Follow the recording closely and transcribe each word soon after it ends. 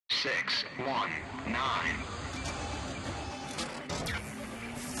619.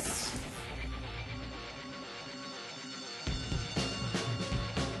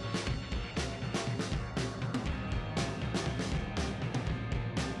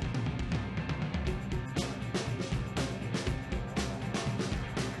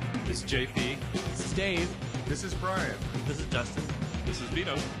 This is JP. This is Dave. This is Brian. This is Justin. This is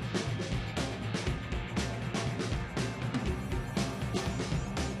Vito.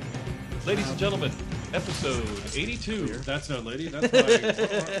 Ladies and gentlemen, episode 82. That's not lady. That's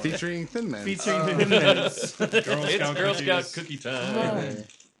my Featuring Thin Men. Featuring Thin Mints. Girl Scout cookie time.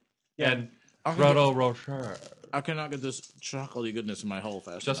 And Grotto Rocher. I cannot get this chocolatey goodness in my hole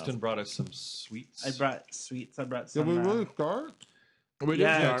fast Justin enough. brought us some sweets. I brought sweets. I brought Did some we really start? We did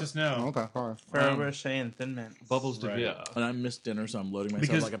yeah, start. just now. Okay, sorry. Ferrero Rocher and Thin Mints. Bubbles de Right. Villa. And I missed dinner, so I'm loading myself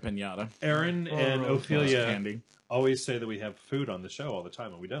Because- like a pinata. Aaron and Plus Ophelia candy. always say that we have food on the show all the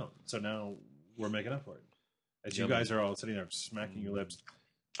time, and we don't. So now we're making up for it. As you Yummy. guys are all sitting there smacking your lips.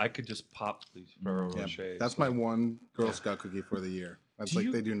 I could just pop these Ferrero Yeah, Rochers. that's my one Girl Scout cookie for the year. That's Do like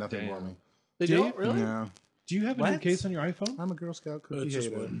you- they do nothing Damn. for me. They Do don't you? really? Yeah, Do you have a new What? case on your iPhone? I'm a Girl Scout cookie It's just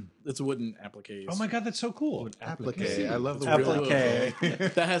hater. wood. It's a wooden applique. Oh my god, that's so cool. Applique. I love the Applique.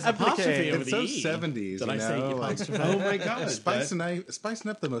 word. That has apostrophe over It's the so E. 70s, Did you I say know? Like, apostrophe? Oh my god. spicing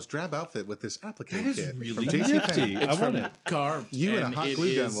up the most drab outfit with this applique That is kit really from nifty. JCPenney. I want it. Carved. You and a hot it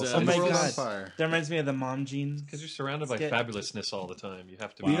glue gun is, will Oh set my the world on god. fire. That reminds me of the mom jeans. because you're surrounded by Skit. fabulousness all the time. You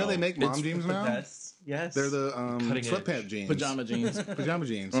have to. Do you know they make mom It's jeans the now? best. Yes. They're the Cutting sweatpant edge. jeans. Pajama jeans. Pajama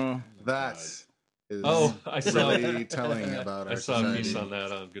jeans. Oh. That is Oh, I saw. really telling about our I saw a society. piece on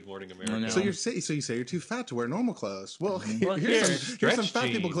that on Good Morning I America. know. So you say you're too fat to wear normal clothes. Well, Well, here's some stretch fat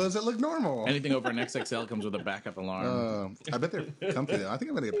people jeans. clothes that look normal. Anything over an XXL comes with a backup alarm. I bet they're comfy though. I think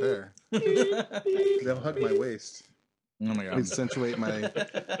I'm gonna get a pair. They'll hug my waist, Oh my god. accentuate my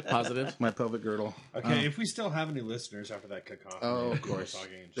Positive. pelvic girdle. Okay, if we still have any listeners after that cacophony. Oh, of course.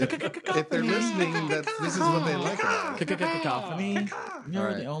 Talking and shit. If they're listening, this is what they like about it. Cacophony. You're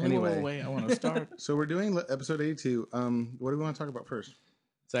Alright, the only anyway. way I want to start. So we're doing episode 82. What do we want to talk about first?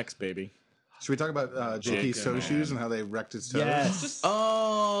 Sex, baby. Should we talk about JP's toe Chicken, shoes and how they wrecked his toes? Yes.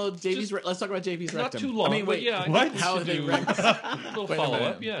 Oh, JP's. Let's talk about JP's Not rectum. too long. I mean, but wait. yeah, what? How to they do wrecked? a little Wait a follow minute.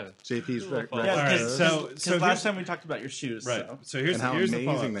 up. Yeah. JP's wrecked All Yeah, right, because so last here's- time we talked about your shoes. Right. So. So here's and how here's the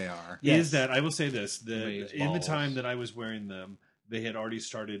amazing follow-up. they are. Yes. Is that I will say this: Amaze in the balls. time that I was wearing them, they had already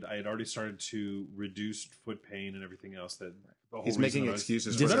started. I had already started to reduce foot pain and everything else. That the whole He's reason making that I was-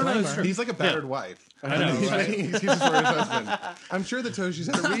 excuses Just for no, no, it. it's true. He's like a battered wife. I know, He's right? making excuses for his husband. I'm sure the toe shoes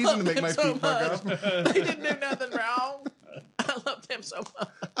had a reason to make my so feet fuck much. up. He didn't do nothing wrong. I loved him so much.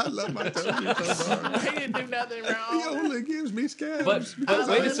 I love my toe shoes so much. He didn't do nothing He wrong. only gives me scabs. But because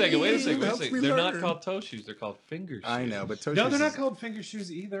wait I a second. Wait a need second. Wait a helps me second. They're not learn. called toe shoes. They're called finger shoes. I know, but toe No, shoes. they're not is- called finger shoes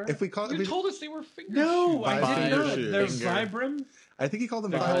either. If we call it, You told us they were finger no, shoes. I Five did not. finger They're shoes. Vibram. I think he called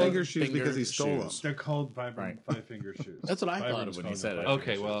them They're five called finger shoes finger because he stole them. shoes. They're called Vibram Right. five finger shoes. That's what I thought Vibram's of when called he said them it. five Okay,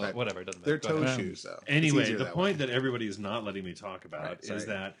 finger well, shoes. whatever. It doesn't They're matter. toe Go ahead. shoes, though. It's Anyway, easier the that point that everybody is not letting me talk about Right, is sorry.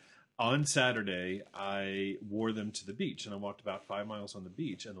 that on Saturday I wore them to the beach, and I walked about 5 miles on the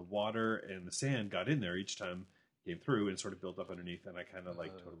beach, and the water and the sand got in there each time came through and sort of built up underneath, and I kind of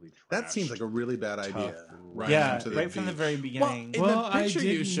like totally trashed. That seems like a really bad idea. Right Yeah, into the right from the beach. very Well, beginning. in Well, the I picture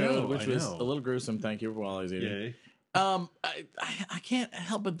you didn't showed, know, which I was know. a little gruesome, thank you while I was eating. Yay. I can't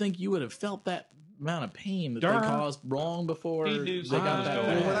help but think you would have felt that amount of pain that Durr. they caused long before He they knew got something that was bad.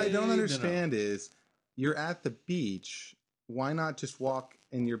 going Well, what I No, don't no. understand is you're at the beach. Why not just walk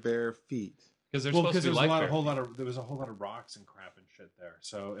in your bare feet? Because they're Well, supposed because to be there was life there was a whole lot of rocks and crap and shit there.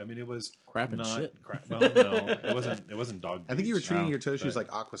 So I mean, it was Crap and not shit. crap. Well, no, it wasn't dog. I think you were beach. treating Wow. your toe shoes But-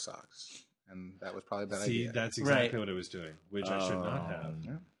 like aqua socks, and that was probably a bad See, idea. that's exactly Right. what I was doing, which I should not have.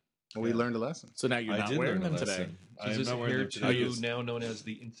 Yeah. Well, we learned a lesson. So now you're I not did wearing learn a them today. lesson. I Is am this not wearing here them to today. you now known as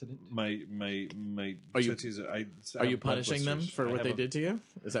the incident? My Are you- tootsies, I Are you have blood punishing them blisters. for I what have they a- did to you?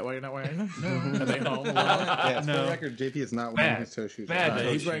 Is that why you're not wearing them? Are they home? Yeah, for No. the record, JP is not wearing Bad. his toe shoes. Bad. Right.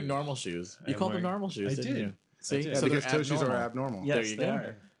 toe He's wearing shoes. normal shoes. You I'm called them wearing- normal shoes, I didn't did. you? See, I did. Yeah, so because they're toe shoes are abnormal. abnormal. Yes, there you they go.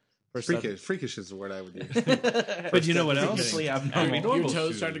 are. First Freakish is the word I would use. But you know what else? Technically Your abnormal. normal toes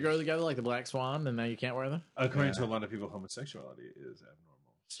shoes. started to grow together like the black swan, and now you can't wear them? According to a lot of people, homosexuality is abnormal.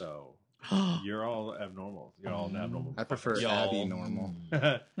 So you're all abnormal. You're all abnormal. I prefer Y'all. Abby normal.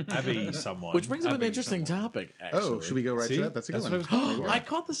 Abby, someone. Which brings up an Abby, interesting someone. topic, actually. Oh, should we go right See? to that? That's a good That's one. what I was going I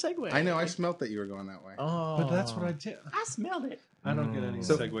caught the segue. I know. I smelt that you were going that way. Oh. But that's what I did. I smelled it. I don't get any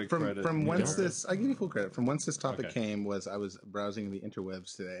So segue from credit. from whence either. this, I give you full credit. From whence this topic Okay. came was I was browsing the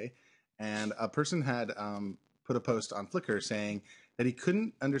interwebs today, and a person had put a post on Flickr saying that he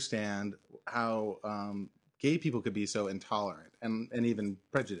couldn't understand how gay people could be so intolerant and even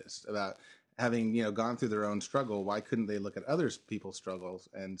prejudiced about having, gone through their own struggle. Why couldn't they look at other people's struggles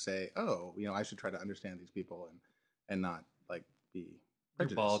and say, oh, I should try to understand these people and not like be You're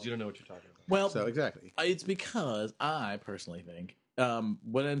prejudiced. bald. You don't know what you're talking about. Well, So exactly. it's because I personally think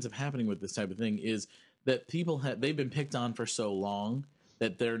what ends up happening with this type of thing is that they've been picked on for so long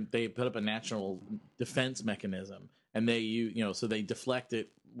that they put up a natural defense mechanism, and so they deflect it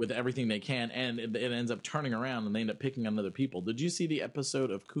with everything they can, and it ends up turning around, and they end up picking on other people. Did you see the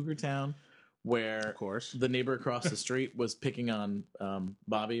episode of Cougar Town where Of course. the neighbor across the street was picking on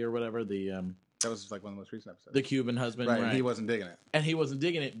Bobby or whatever, That was like one of the most recent episodes. the Cuban husband, right, and he wasn't digging it. and he wasn't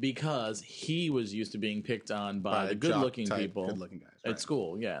digging it because he was used to being picked on by the good-looking jock-type, people good-looking guys, at right.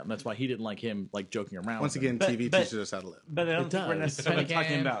 school. Yeah, and that's why he didn't like him joking around. Once with him. again, TV But- teaches us how to live. But I don't think we're does. necessarily Depending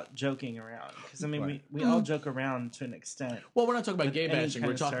talking on- about joking around. Because, I mean, Right. we all joke around to an extent. well, we're not talking about with gay any bashing. kind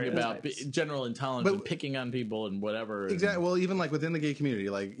We're of talking about stereotypes. general intolerance But- and picking on people and whatever. Exactly. Well, even like within the gay community,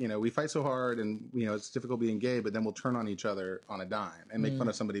 like, we fight so hard and, it's difficult being gay, but then we'll turn on each other on a dime and make fun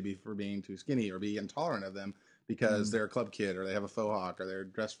of somebody for being too skinny or be intolerant of them because they're a club kid or they have a faux hawk or they're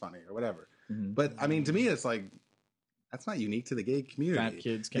dressed funny or whatever. But I mean, to me, it's like, that's not unique to the gay community. Fat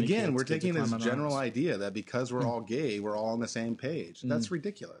kids, skinny Again, kids, we're kids that taking this climb on general rocks. idea that because we're all gay, we're all on the same page. That's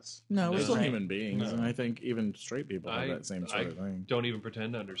ridiculous. No, we're No. still Right. human beings, No. and I think even straight people have that same sort I of thing. don't even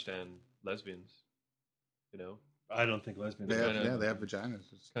pretend to understand lesbians. You know, I don't think lesbians. They have, kinda- they have vaginas.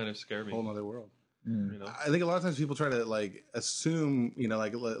 It's kind of scare a me. whole other world. You know, I think a lot of times people try to like assume,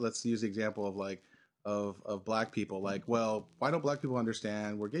 like let's use the example of like of black people. Like, well, why don't black people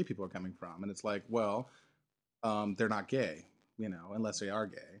understand where gay people are coming from? And it's like, well, they're not gay, unless they are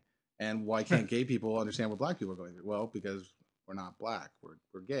gay. And why can't gay people understand what black people are going through? Well, because we're not black,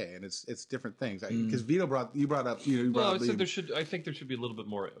 we're gay, and it's different things. Because Vito brought up, you brought well, up I said the, I think there should be a little bit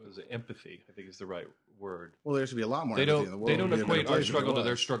more empathy. I think is the right word. well, there should be a lot more. They empathy don't. in the world. They don't It'd be a better equate our place if struggle there to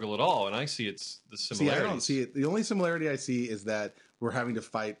their was. struggle at all, and I see it's the See, similarities. I don't see it. The only similarity I see is that we're having to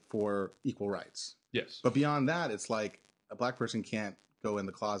fight for equal rights. Yes, But beyond that, it's like a black person can't go in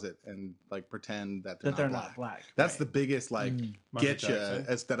the closet and like pretend that they're, not black. That's right. the biggest like Michael getcha Jackson.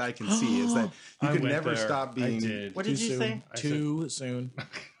 as that I can see is that you I could went never there. stop I being. did. What Too did you soon. say? I Too soon.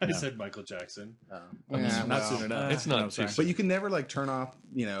 I said Michael Jackson. Yeah, Not well, soon enough. it's not No, too sorry. soon. But you can never like turn off,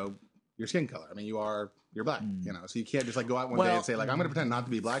 your skin color. I mean, you're black, so you can't just like go out one day Well, and say like I'm going to pretend not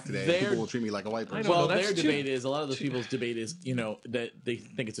to be black today. And they're- people will treat me like a white I person. don't Well, know, that's their too- debate is a lot of those people's debate is that they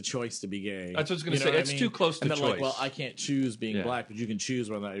think it's a choice to be gay. That's what I was gonna You know say. what It's too close to and they're like, choice. well, I can't choose being Yeah. black, but you can choose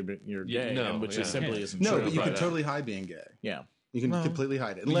whether or not you're gay, no, which yeah. is simply isn't No, true. but you Right. can totally hide being gay. Yeah. You can Well, completely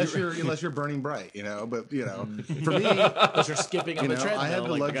hide it unless you're burning bright, But for me, Because you're skipping on the treadmill. I had the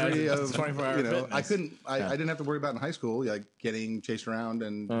like luxury guys, of, it's 24-hour I fitness. couldn't, I didn't have to worry about in high school, like getting chased around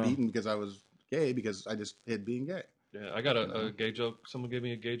and beaten because I was gay because I just hid being gay. Yeah, I got a gay joke. Someone gave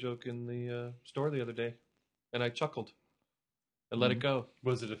me a gay joke in the store the other day, and I chuckled and let it go.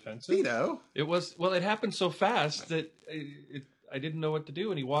 Was it offensive? It was it happened so fast that I didn't know what to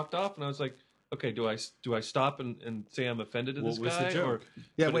do, and he walked off, and I was like, okay, do I stop and say I'm offended at What this was the guy? joke? Or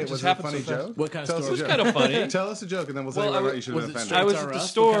Yeah, but wait, just was it a happened funny so fast. joke? What kind of Tell us story? It a was joke. kind of funny. Tell us a joke, and then we'll tell you Well, whether you should Was have it been straight I offended. was or at the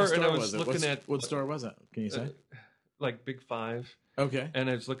us? store, What kind of and I store was it? looking at What store was it? Can you say? like Big Five, Okay. and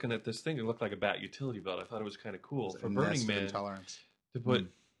I was looking at this thing. It looked like a bat utility belt. I thought it was kind of cool for A Burning nest of Man intolerance. to put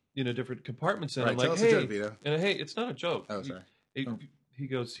different compartments in. Right, I'm tell like, us a hey, joke, Vito. and hey, it's not a joke. Oh, sorry. He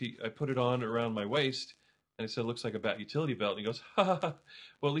goes, I put it on around my waist, and I said, it looks like a bat utility belt. And he goes, ha ha ha.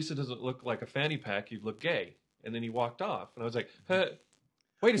 Well, at least it doesn't look like a fanny pack. You'd look gay. And then he walked off, and I was like,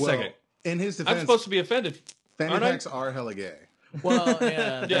 wait a second. In his I'm defense, supposed to be offended. fanny aren't I? packs are hella gay. Well,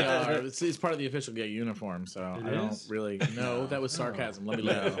 yeah, they Yeah. are. It's part of the official gay uniform, so I don't is? really know. That was sarcasm. Let me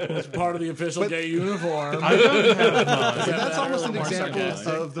know. It's part of the official gay uniform. I don't have mine. But that's almost an more example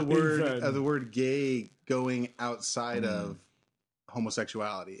sarcastic. of the word gay going outside of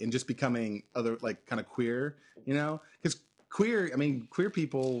homosexuality and just becoming other like kind of queer, because queer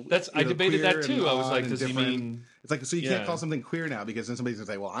people. I debated queer that too. and I was odd like, and does he different. mean? It's like, so you Yeah. can't call something queer now because then somebody's gonna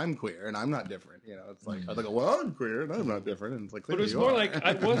say, well, I'm queer and I'm not different. It's like I go, well, I'm queer and I'm not different. And it's like, But it was you more are. like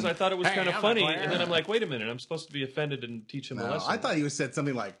I thought it was Hey, kind of I'm funny, a queer. and then I'm like, wait a minute, I'm supposed to be offended and teach him a No, lesson. I thought you said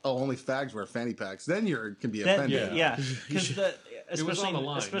something like, "Oh, only fags wear fanny packs." Then you can be That, offended. yeah, because It was on the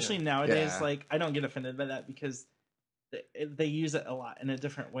line, especially yeah. nowadays, Yeah. like I don't get offended by that because they use it a lot in a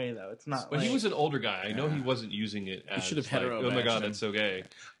different way, though. It's not. But like, he was an older guy. I know he wasn't using it as should have like, hetero oh my bashed god, him. that's so gay.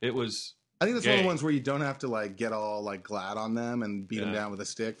 It was I think that's one of gay. the ones where you don't have to like get all like glad on them and beat them Yeah. down with a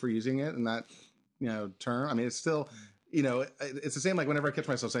stick for using it in that term. I mean, it's still it's the same like whenever I catch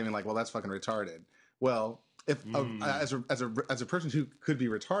myself saying like, "Well, that's fucking retarded." Well, if as a person who could be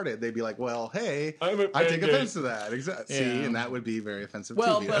retarded, they'd be like, well, hey, I'm a I take pancake. offense to that. Exactly. Yeah. See, and that would be very offensive.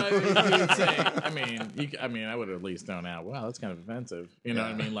 Well, too, but you know? I mean, you would say, I would at least known out. Wow, that's kind of offensive. You know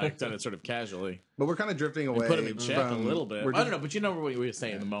what I mean? Like done it sort of casually. But we're kind of drifting away. Put him in check a little bit. we're I don't know, but you know what we were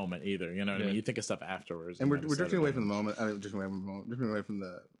saying in the moment either. You know what I Yeah. mean? You think of stuff afterwards. and You we're might have said drifting it away then. from the moment. I mean, drifting away from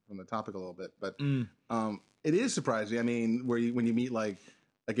the topic a little bit. But it is surprising. I mean, when you meet like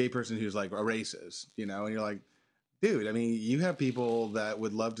a gay person who's like a racist, you know, and you're like, dude, I mean, you have people that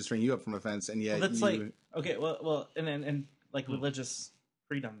would love to string you up from a fence, and yet That's you, like okay, well, and like religious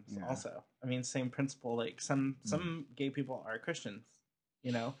freedoms also. I mean, same principle. Like some gay people are Christians,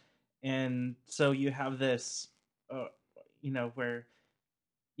 you know, and so you have this, you know, where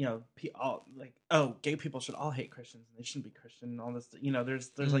you know, all like, oh, gay people should all hate Christians and they shouldn't be Christian and all this. You know,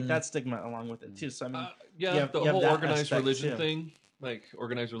 there's like that stigma along with it too. So I mean, Yeah, you have- the you have whole that organized aspect, religion too. thing. Like,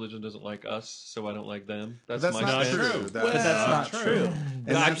 organized religion doesn't like us, so I don't like them. That's, that's my not stance. true. But that's not true.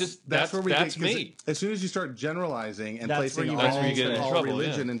 And that's where we that's get, 'cause me. As soon as you start generalizing and That's placing where you get in all trouble,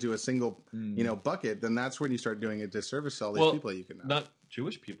 religion yeah. into a single you know bucket, then that's when you start doing a disservice to all these Well, people that you can know. not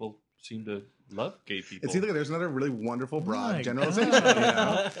Jewish people seem to love gay people. And see, look, there's another really wonderful broad My generalization.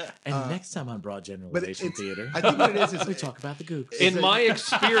 God. You know? And next time on Broad Generalization it's- Theater, I think what it is we talk about the gooks. in my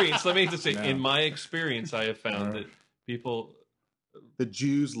experience, let me just say, No. in my experience, I have found that people, the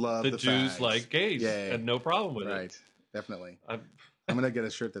Jews love the the Jews fags. like gays, Yeah. and no problem with Right, it. definitely. I'm, I'm gonna get a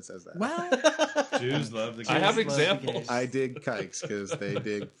shirt that says that. Well, Jews love the I have gays. examples. I dig kikes because they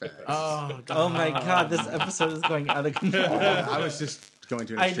dig fags. oh, Oh my god, this episode is going out of control. I was just going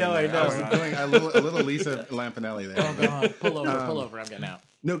to an I extreme know, I there. know. was doing a little Lisa Lampanelli there. Oh, God. Pull over. I'm getting out.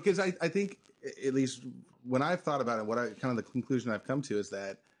 No, because I think at least when I've thought about it, what I kind of the conclusion I've come to is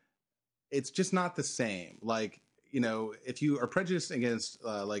that it's just not the same. Like, you know, if you are prejudiced against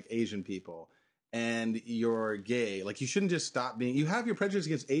like Asian people and you're gay, like you shouldn't just stop being. You have your prejudice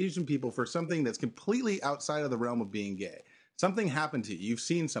against Asian people for something that's completely outside of the realm of being gay. Something happened to you. You've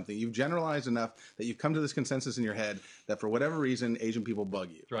seen something. You've generalized enough that you've come to this consensus in your head that for whatever reason Asian people bug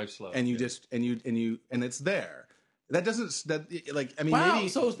you. drive slow. And you just and it's there. That doesn't like I mean Wow. maybe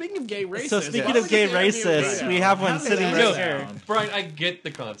So speaking of gay racists, So speaking why of don't gay we interview racists, right we now? have one How did sitting that right sound? here. Brian, I get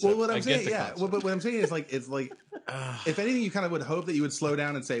the concept. well, what I'm I saying, get the yeah. concept. But what I'm saying is like it's like if anything, you kind of would hope that you would slow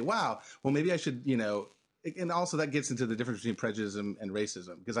down and say, "Wow, well, maybe I should," you know. And also that gets into the difference between prejudice and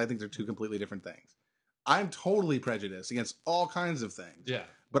racism because I think they're two completely different things. I'm totally prejudiced against all kinds of things. Yeah.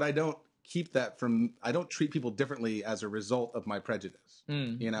 But I don't keep that from. I don't treat people differently as a result of my prejudice.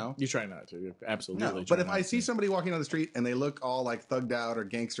 You know. You try not to. You absolutely. No, try but if not I see to. somebody walking down the street and they look all like thugged out or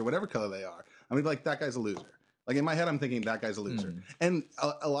gangster, whatever color they are, I'm gonna be like, that guy's a loser. Like in my head, I'm thinking that guy's a loser. And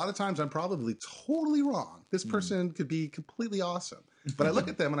a lot of times I'm probably totally wrong. This person could be completely awesome. But I look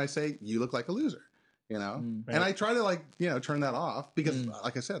at them and I say, you look like a loser, you know? And I try to like, you know, turn that off because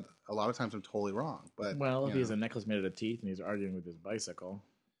like I said, a lot of times I'm totally wrong. But Well, if you he has know. a necklace made out of teeth and he's arguing with his bicycle,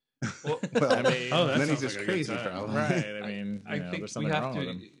 Well, Well, I mean, Oh, that then he's sounds just like a good crazy, time. probably. right? I mean, I you know, think there's we something have wrong with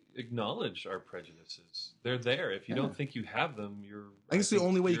to him. acknowledge our prejudices. They're there. If you don't think you have them, you're. I think it's the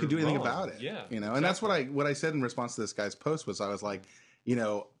only way you can do you're anything wrong. about it. Yeah, You know, and that's what I said in response to this guy's post was I was like, you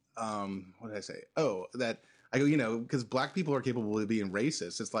know, what did I say? Oh, that I go, you know, because black people are capable of being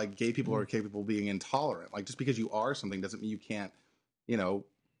racist. It's like gay people are capable of being intolerant. Like just because you are something doesn't mean you can't, you know,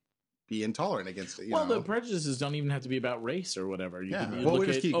 be intolerant against it. You Well, know? the prejudices don't even have to be about race or whatever. You Yeah. can Well, look we're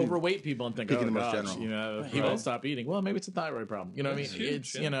just at keeping- overweight people and think, keeping oh the most gosh, general. you know, Right. he won't stop eating. Well, maybe it's a thyroid problem. You know what I That's mean? huge,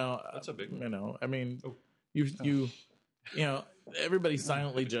 It's yeah. you know, That's a big one. You know, I mean, Oh. you know, everybody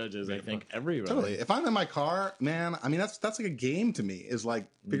silently judges. I think everybody. Totally. If I'm in my car, man, I mean that's like a game to me. Is like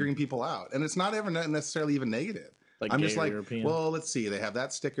figuring people out, and it's not ever necessarily even negative. Like I'm gay just or like, European. well, let's see. They have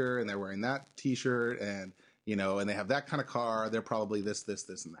that sticker, and they're wearing that T-shirt, and you know, and they have that kind of car. They're probably this,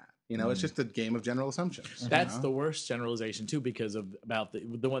 and that. You know, it's just a game of general assumptions. That's you know? the worst generalization too, because of about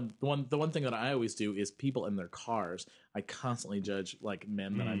the one thing that I always do is people in their cars. I constantly judge like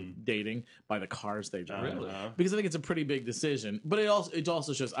men that I'm dating by the cars they drive, Really? because I think it's a pretty big decision. But it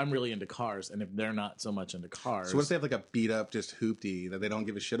also shows I'm really into cars, and if they're not so much into cars, So what if they have like a beat up, just hoopty that they don't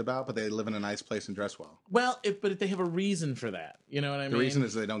give a shit about, but they live in a nice place and dress well? well, if they have a reason for that, you know what I mean. The reason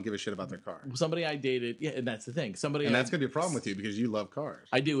is they don't give a shit about their car, Somebody I dated, yeah, and that's the thing. and that's going to be a problem with you because you love cars.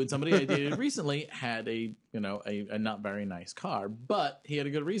 I do, and somebody I dated recently had a not very nice car, but he had a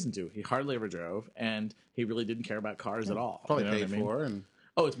good reason to. He hardly ever drove, and he really didn't care about cars at all. Probably You know paid what I mean? for, and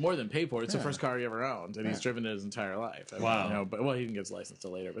Oh, it's more than paid for. It's the first car he ever owned, and he's driven it his entire life. I mean, Wow. you know, but he didn't get his license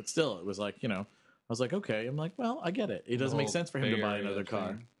till later. But still, it was like, you know, I was like, okay. I'm like, well, I get it. It doesn't make whole sense for him to Bay buy Area another car.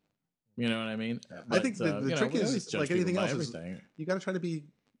 thing. You know what I mean? I think the you know, trick we is always judge like people anything by else. Is everything. you got to try to be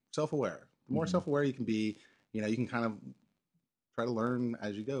self-aware. The more self-aware you can be, you can kind of try to learn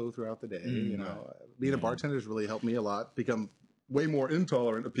as you go throughout the day. Being a bartender has really helped me a lot. Become way more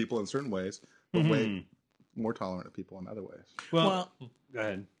intolerant of people in certain ways, but way more tolerant of people in other ways. Well, go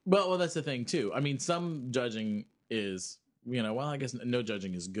ahead. Well, that's the thing too. I mean, some judging is, I guess no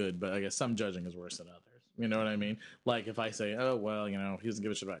judging is good, but I guess some judging is worse than others. You know what I mean? Like if I say, oh, well, he doesn't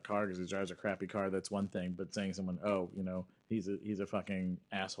give a shit about car because he drives a crappy car, that's one thing. But saying someone, oh, he's a fucking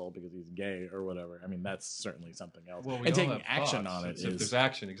asshole because he's gay or whatever, I mean, that's certainly something else. Well, and taking action on it if there's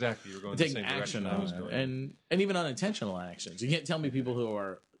action, exactly. You're going taking the same action direction on it. And even unintentional actions. You can't tell me people who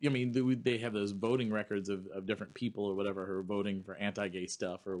are, they have those voting records of different people or whatever who are voting for anti-gay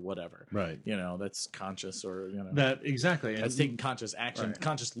stuff or whatever. Right. That's conscious or, That, exactly. That's taking conscious action, Right.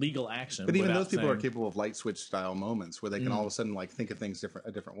 conscious legal action. But even those people saying, are capable of light switch style moments where they can all of a sudden think of things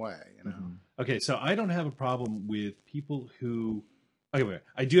a different way. Okay, so I don't have a problem with people who. Okay, wait.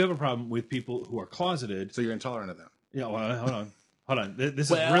 I do have a problem with people who are closeted. So you're intolerant of them. Yeah, well, hold on.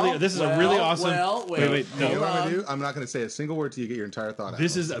 This is a really awesome. Wait. No. You know what I'm gonna do? I'm not going to say a single word till you get your entire thought out.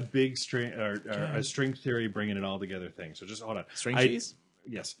 This is a big string or a string theory bringing it all together thing. So just hold on. String cheese?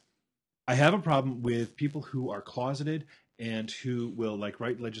 Yes. I have a problem with people who are closeted and who will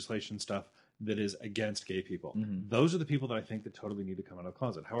write legislation stuff that is against gay people. Those are the people that I think that totally need to come out of the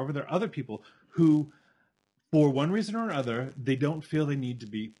closet. However, there are other people who, for one reason or another, they don't feel they need to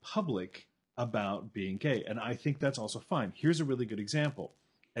be public about being gay. And I think that's also fine. Here's a really good example.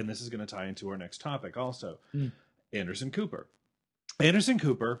 And this is going to tie into our next topic also. Anderson Cooper. Anderson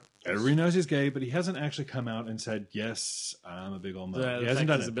Cooper, everybody knows he's gay, but he hasn't actually come out and said, yes, I'm a big old mother. He hasn't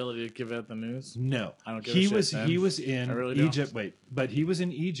done his it. ability to give out the news? No. I don't give a shit, he was in really don't. Egypt. Wait, but he was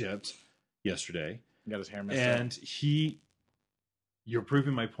in Egypt yesterday. Got his hair messed And up. You're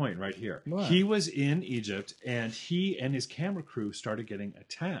proving my point right here. What? He was in Egypt, and he and his camera crew started getting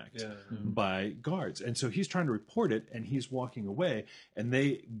attacked by guards. And so he's trying to report it, and he's walking away, and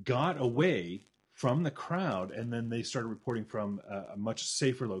they got away from the crowd, and then they started reporting from a much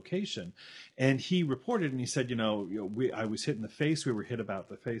safer location. And he reported, and he said, I was hit in the face. We were hit about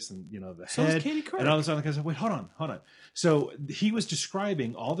the face and, the So head. is Katie Couric. And all of a sudden, I said, wait, hold on. So he was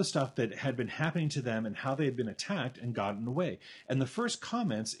describing all the stuff that had been happening to them and how they had been attacked and gotten away. And the first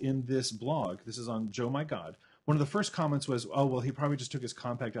comments in this blog, this is on Joe My God, one of the first comments was, oh, well, he probably just took his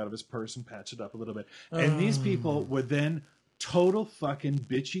compact out of his purse and patched it up a little bit. And these people were then total fucking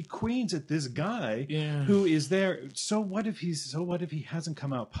bitchy queens at this guy who is there. So what if he hasn't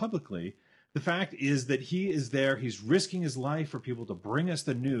come out publicly? The fact is that he is there. He's risking his life for people to bring us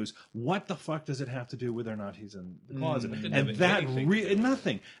the news. What the fuck does it have to do whether or not he's in the closet? And that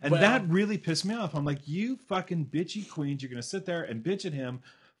nothing. And that really pissed me off. I'm like, you fucking bitchy queens, you're going to sit there and bitch at him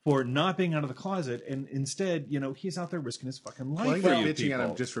for not being out of the closet, and instead, he's out there risking his fucking life. Well, for you're you bitching at people.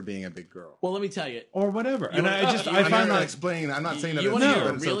 him just for being a big girl. Well, let me tell you. Or whatever. And wanna- I I'm find not that explaining. I'm not saying that You it's, wanna hear that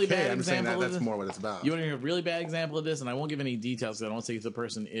a it's really okay. bad I'm saying that example of that's this? more what it's about. You want to hear a really bad example of this, and I won't give any details because I don't say who the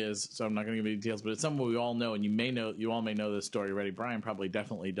person is, so I'm not going to give any details. But it's someone we all know, and you all may know this story already. Brian probably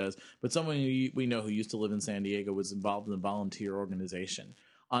definitely does. But someone we know who used to live in San Diego was involved in a volunteer organization.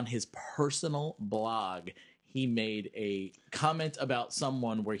 On his personal blog, he made a comment about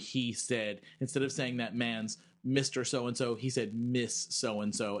someone where he said, instead of saying that man's Mr. So-and-so, he said Miss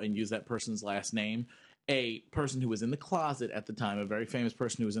So-and-so and used that person's last name. A person who was in the closet at the time, a very famous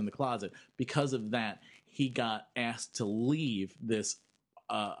person who was in the closet. Because of that, he got asked to leave this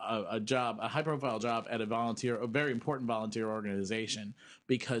a high-profile job at a very important volunteer organization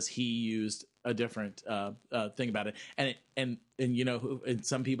because he used a different thing about it. And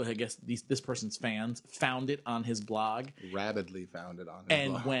some people, I guess, this person's fans found it on his blog, Rabidly found it on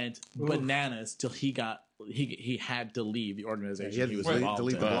his blog. went bananas till he had to leave the organization. He had was to involved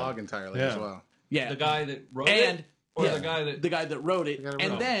delete in. the blog entirely as well. Yeah, The guy that wrote and it, or yeah, the guy that the guy that wrote it, The guy that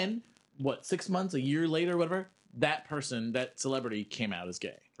and wrote it. then 6 months, a year later, whatever, that person, that celebrity, came out as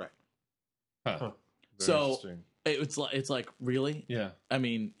gay. Right. Huh. Very So interesting. it's like really, Yeah. I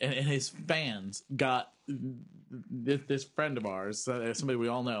mean, and his fans got this friend of ours, somebody we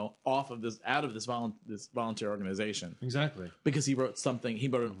all know, out of this volunteer organization Exactly. because he wrote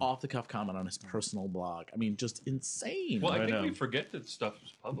an off the cuff comment on his personal blog. I mean, just insane. Well, I I think know. we forget that stuff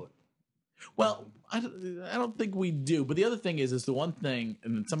is public. Well, I don't think we do. But the other thing is the one thing,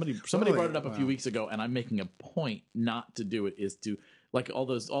 and somebody brought it up a few weeks ago, and I'm making a point not to do it, is to, like all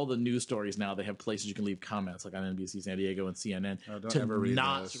the news stories now, they have places you can leave comments, like on NBC San Diego and CNN, don't to ever read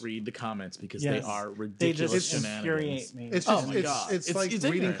not those. read the comments because Yes. they are They ridiculous just shenanigans. infuriate me. It's Oh just my God. it's It's like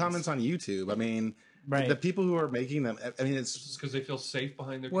reading ignorance. comments on YouTube. I mean, Right. the people who are making them, I mean, it's Just because they feel safe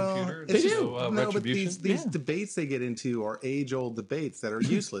behind their well, computer. it's There's just, no no, but retribution. these debates they get into are age-old debates that are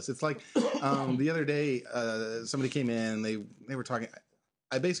useless. It's like the other day, somebody came in, they were talking.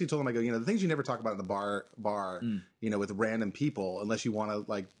 I basically told them, I go, the things you never talk about in the bar, with random people, unless you want to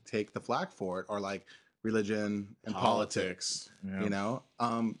like take the flack for it, are like religion and politics. Yeah.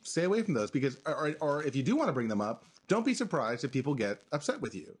 Stay away from those because, or if you do want to bring them up, don't be surprised if people get upset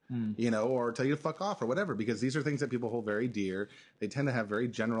with you, or tell you to fuck off or whatever, because these are things that people hold very dear. They tend to have very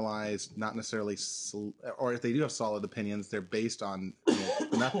generalized, not necessarily, or if they do have solid opinions, they're based on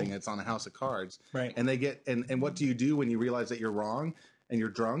nothing. It's on a house of cards. Right. And they get, and what do you do when you realize that you're wrong and you're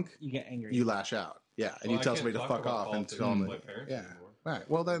drunk? You get angry. You lash out. Yeah. And Well, you tell I can't somebody to talk fuck about off and politics tell them, with my parents anymore. Right.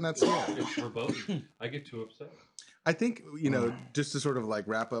 Well, then that's, It's verboten. I get too upset. I think, just to sort of like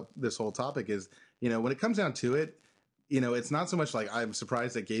wrap up this whole topic is, when it comes down to it, it's not so much like I'm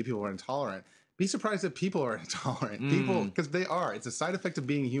surprised that gay people are intolerant. Be surprised that people are intolerant. People, because they are. It's a side effect of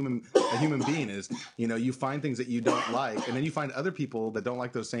being a human being is, you find things that you don't like, and then you find other people that don't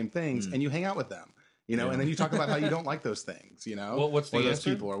like those same things, and you hang out with them. And then you talk about how you don't like those things, Well, what's the or those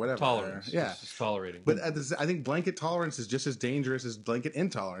answer? people or whatever. Tolerance. Yeah. It's just tolerating. But I think blanket tolerance is just as dangerous as blanket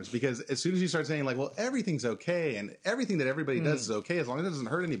intolerance, because as soon as you start saying like, well, everything's okay and everything that everybody does is okay as long as it doesn't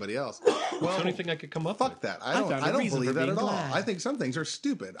hurt anybody else. Well, It's the only thing I could come up fuck with. that. I found a I don't reason believe for that being at all. glad. I think some things are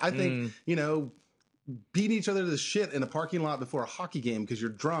stupid. I think, beating each other to the shit in a parking lot before a hockey game because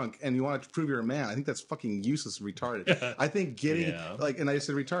you're drunk and you want to prove you're a man. I think that's fucking useless and retarded. I think getting and I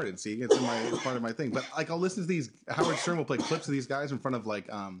said retarded. See, it's part of my thing. But like, I'll listen to these. Howard Stern will play clips of these guys in front of like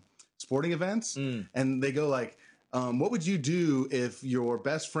sporting events, and they go like, what would you do if your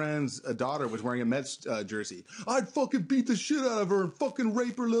best friend's daughter was wearing a Mets jersey? I'd fucking beat the shit out of her and fucking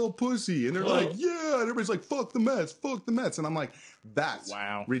rape her little pussy. And they're like, yeah. And everybody's like, fuck the Mets, fuck the Mets. And I'm like, that's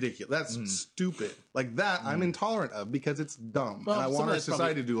ridiculous. That's stupid. Like that, I'm intolerant of because it's dumb. Well, and I some want of our that's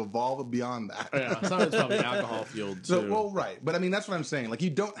society to evolve beyond that. Yeah, some of it's probably alcohol fueled too. So, well, right. But I mean, that's what I'm saying. Like,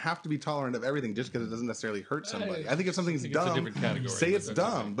 you don't have to be tolerant of everything just because it doesn't necessarily hurt somebody. I think if something's it's a dumb, different category, say but it's that's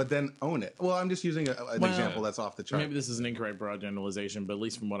dumb, okay. but then own it. Well, I'm just using an example that's off the chart. Maybe this is an incorrect broad generalization, but at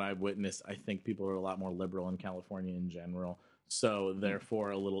least from what I've witnessed, I think people are a lot more liberal in California in general. So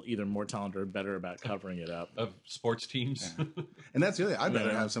therefore, a little either more talented or better about covering it up. Of sports teams. And that's the other thing. I'd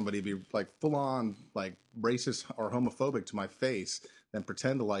rather have somebody be like full on like racist or homophobic to my face than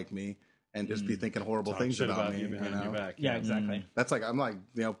pretend to like me and just be thinking horrible things Shit about me. you behind your back. Yeah, exactly. That's like, I'm like,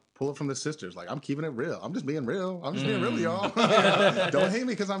 pull it from the sisters. Like, I'm keeping it real. I'm just being real. I'm just being real, y'all. Don't hate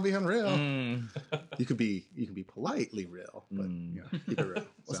me because I'm being real. You can be politely real, but keep it real. Well,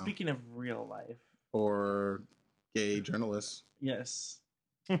 So. speaking of real life, Or gay journalists. yes.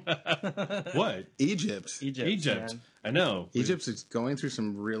 What? Egypt. Egypt. man. I know. Egypt is going through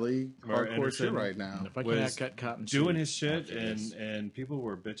some really Mark hardcore Anderson shit right now. If I Was could cut cotton doing sheet his shit, after this. and people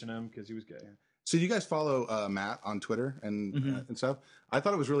were bitching him because he was gay. So you guys follow Matt on Twitter and stuff? I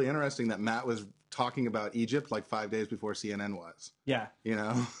thought it was really interesting that Matt was talking about Egypt like 5 days before CNN was. Yeah.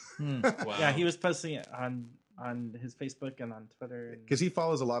 Wow. Yeah, he was posting it on his Facebook and on Twitter. Because he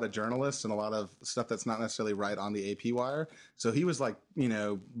follows a lot of journalists and a lot of stuff that's not necessarily right on the AP wire. So he was like,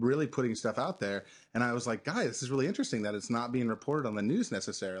 really putting stuff out there. And I was like, guys, this is really interesting that it's not being reported on the news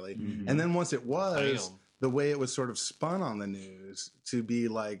necessarily. And then once it was, Damn. the way it was sort of spun on the news to be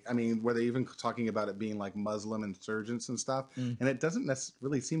like, I mean, were they even talking about it being like Muslim insurgents and stuff? And it doesn't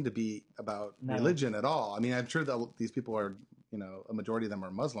really seem to be about religion at all. I mean, I'm sure that these people are, a majority of them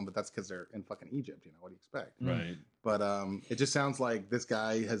are Muslim, but that's because they're in fucking Egypt. What do you expect? Right. But it just sounds like this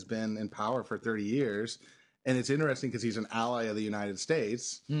guy has been in power for 30 years. And it's interesting because he's an ally of the United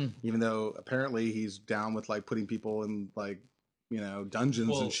States, even though apparently he's down with like putting people in like,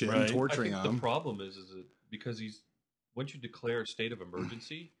 dungeons and shit and torturing I think them. the problem is that because once you declare a state of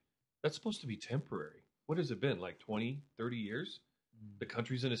emergency, that's supposed to be temporary. What has it been, like 20, 30 years? The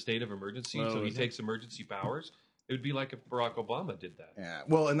country's in a state of emergency, so he takes emergency powers. It would be like if Barack Obama did that. Yeah,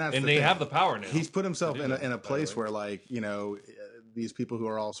 well, and they have the power now. He's put himself to in do a that, place by the way. where, like, these people who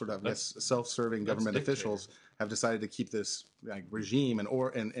are all sort of self-serving government officials have decided to keep this like regime in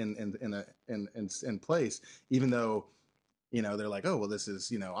place, even though they're like, oh well, this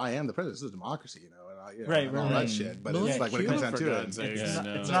is I am the president. This is democracy, and all that shit. But it's like when it comes down to it,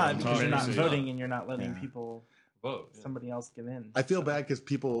 It's not because you're not voting and you're not letting people vote. somebody else get in. I feel bad because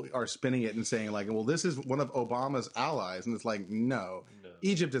people are spinning it and saying like, well, this is one of Obama's allies, and it's like, no,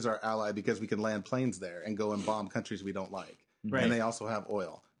 Egypt is our ally because we can land planes there and go and bomb countries we don't like, and they also have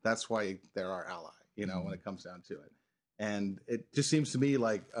oil. That's why they're our ally, when it comes down to it. And it just seems to me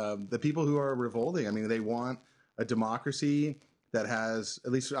like the people who are revolting, I mean, they want a democracy, that has,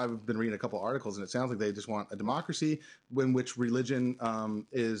 at least I've been reading a couple articles, and it sounds like they just want a democracy in which religion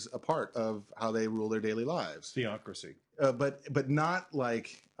is a part of how they rule their daily lives. Theocracy. But not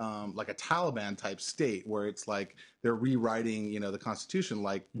like a Taliban type state where it's like they're rewriting, the Constitution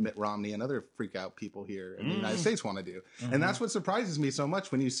like Mitt Romney and other freak out people here in the United States want to do. And that's what surprises me so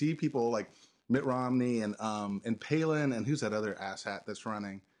much when you see people like Mitt Romney and Palin and who's that other asshat that's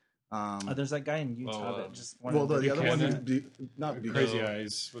running? There's that guy in Utah that just wanted Well, the other one, Not Crazy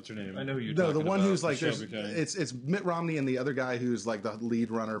Eyes. What's her name? I know who you're no, talking the one about. who's like Michelle Buchanan. it's Mitt Romney and the other guy who's like the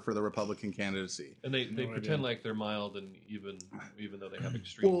lead runner for the Republican candidacy. And they pretend like they're mild, and even though they have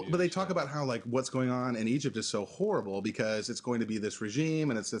extreme Well, views, but they talk about how like what's going on in Egypt is so horrible because it's going to be this regime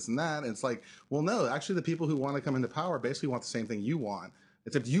and it's this and that. And it's like, well, no, actually, the people who want to come into power basically want the same thing you want.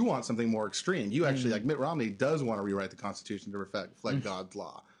 Except you want something more extreme. You actually like Mitt Romney does want to rewrite the Constitution to reflect God's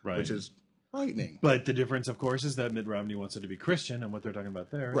law, Right. which is frightening. But the difference, of course, is that Mitt Romney wants it to be Christian, and what they're talking about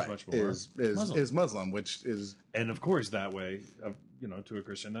there is much more is Muslim, which is and of course that way, to a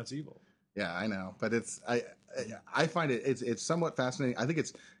Christian, that's evil. yeah, I know, but I find it's somewhat fascinating. I think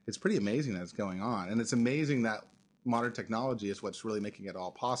it's pretty amazing that it's going on, and it's amazing that modern technology is what's really making it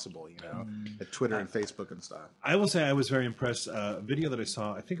all possible. At Twitter and Facebook and stuff. I will say I was very impressed. A video that I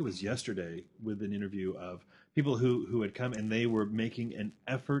saw, I think it was yesterday, with an interview of people who had come and they were making an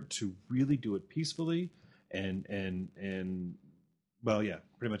effort to really do it peacefully and well, yeah,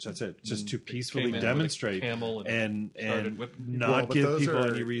 pretty much that's it. Just to peacefully demonstrate and not give people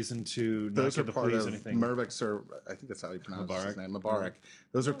any reason to not give the police anything. Mervik's, or I think that's how you pronounce his name, Mubarak.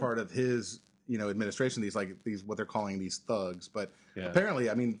 Those are part of his administration. These what they're calling these thugs, but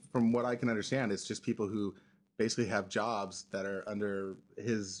apparently, I mean, from what I can understand, it's just people who basically have jobs that are under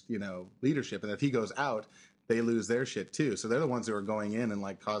his leadership, and if he goes out, they lose their shit too. So they're the ones who are going in and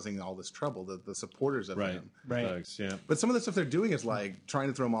like causing all this trouble. The supporters of him, right? Thugs, yeah. But some of the stuff they're doing is like trying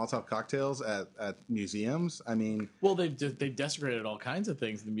to throw Molotov cocktails at museums. I mean, well, they desecrated all kinds of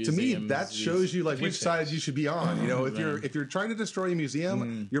things in the museums. To me, that shows you like which side you should be on. If you're trying to destroy a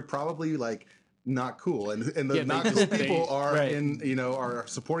museum, you're probably like not cool, and the not cool people are are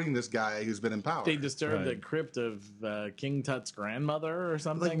supporting this guy who's been in power. They disturbed the crypt of King Tut's grandmother or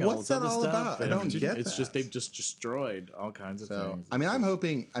something. Like, what's that all about? I don't get It's just they've just destroyed all kinds of things. I mean, I'm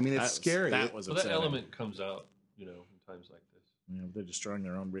hoping. I mean, it's scary. That was that element comes out, in times like this. Yeah, they're destroying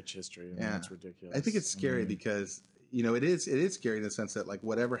their own rich history. And that's ridiculous. I think it's scary because it is scary in the sense that like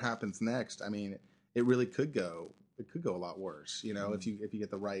whatever happens next, I mean, it really could go. It could go a lot worse, if you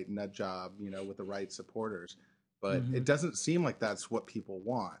get the right nut job, with the right supporters. But it doesn't seem like that's what people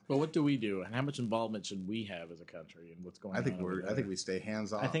want. Well, what do we do, and how much involvement should we have as a country in what's going on? I think we stay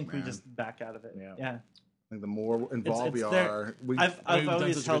hands off. I think we just back out of it. Yeah. I think the more involved we are, I've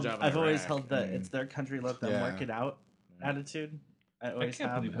always held that it's their country, let them work it out attitude. I always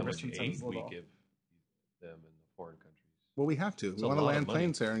can't have believe how ever much since I was aid we little. give them in the foreign countries. Well, we have to. We want to land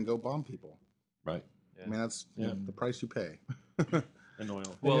planes there and go bomb people. Right. I mean, that's the price you pay. And oil.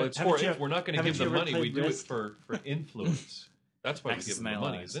 Well, if we're not going to give them money, we do it for influence. That's why we give them the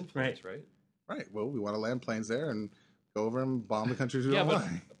money, is influence, right? Right. Well, we want to land planes there and go over and bomb the countries we don't like.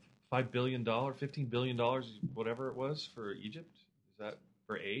 $5 billion, $15 billion, whatever it was for Egypt, is that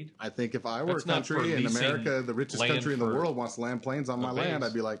for aid? I think if I were a country in America, the richest country in the world wants to land planes on my land,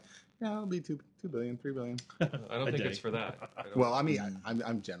 I'd be like, yeah, it'll be $2 billion, $3 billion. I don't think it's for that. Well, I mean,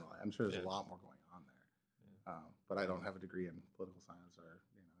 I'm generally, I'm sure there's a lot more going on there, but I don't have a degree in political science or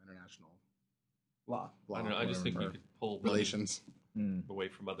international law. I don't know. I just think you could pull relations away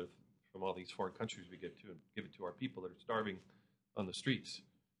from all these foreign countries we get to and give it to our people that are starving on the streets.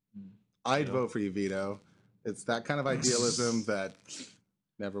 I'd vote for you, Vito. It's that kind of idealism that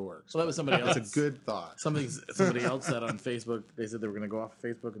never works. Well, that was somebody else. It's a good thought. Somebody else said on Facebook, they said they were going to go off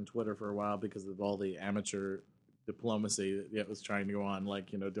Facebook and Twitter for a while because of all the amateur diplomacy that was trying to go on, like,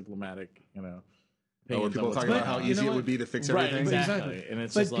 diplomatic, where people talking about how easy it would be to fix everything. Right, exactly. And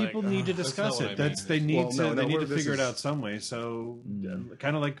it's but just people need to discuss it. They need to figure it out some way. So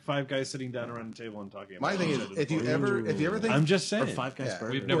kind of like five guys sitting down around a table and talking about my thing is, if you ever think, I'm just saying, five guys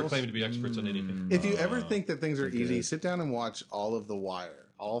burgers. We've never claimed to be experts on anything. If you ever think that things are easy, sit down and watch all of The Wire,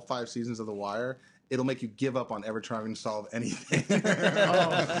 all 5 seasons of The Wire. It'll make you give up on ever trying to solve anything.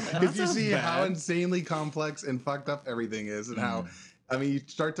 Because you see how insanely complex and fucked up everything is, and how, I mean, you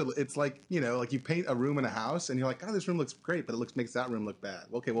start to, it's like, like you paint a room in a house and you're like, oh, this room looks great, but it makes that room look bad.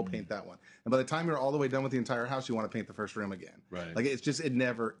 Okay, we'll paint that one. And by the time you're all the way done with the entire house, you want to paint the first room again. Right. Like, it's just, it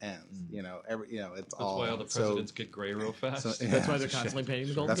never ends. It's That's why all the presidents get gray real fast. That's why they're constantly painting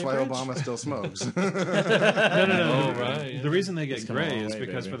the Golden That's Gate why Bridge. Obama still smokes. No. Oh, right. The reason they get It's coming gray all is the way,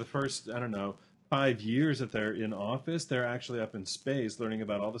 because baby. for the first, I don't know, 5 years that they're in office, they're actually up in space learning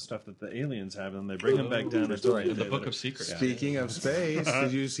about all the stuff that the aliens have, and they bring them back down. story. The Book of Secrets. Speaking of space,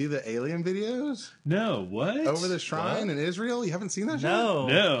 did you see the alien videos No, what? over the shrine in Israel? You haven't seen that? No.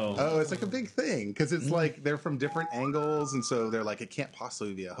 No. Oh, it's like a big thing because it's like they're from different angles, and so they're like, it can't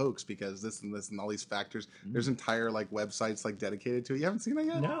possibly be a hoax because this and all these factors. There's entire like websites like dedicated to it. You haven't seen that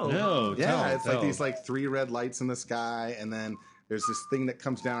yet? No. Yeah, tell. like these like 3 red lights in the sky, and then there's this thing that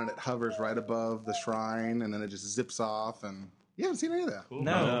comes down and it hovers right above the shrine, and then it just zips off. And you haven't seen any of that. Cool.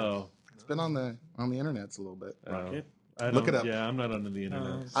 No. It's been on the internets a little bit. Rocket. Look it up. Yeah, I'm not on the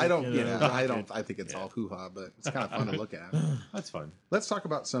internet. I don't. Yeah, Yeah, I think it's all hoo ha, but it's kind of fun to look at. That's fun. Let's talk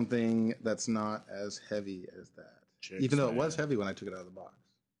about something that's not as heavy as that. Chicks, Even though it man. was heavy when I took it out of the box.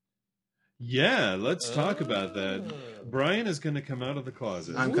 Yeah, let's talk about that. Brian is going to come out of the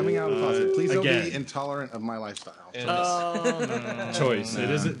closet. I'm coming out of the closet. Please don't again. be intolerant of my lifestyle. And No. Choice. No. It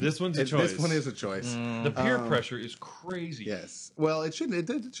is. This one's a choice. This one is a choice. the peer pressure is crazy. Yes. Well, it shouldn't.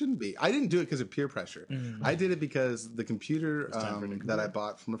 It shouldn't be. I didn't do it because of peer pressure. I did it because the computer that I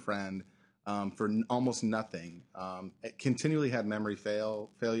bought from a friend for almost nothing, it continually had memory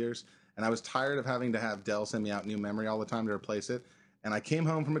failures, and I was tired of having to have Dell send me out new memory all the time to replace it. And I came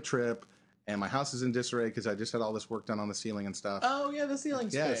home from a trip, and my house is in disarray because I just had all this work done on the ceiling and stuff. Oh yeah, the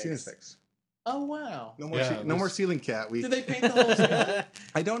ceiling's yeah, the fixed. ceiling's fixed. Oh wow. No more. Yeah, no more ceiling cat. Did they paint the whole ceiling?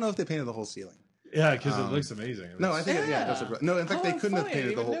 I don't know if they painted the whole ceiling. Yeah, because it looks amazing. No, I think it does look. No, in fact, they couldn't have funny, I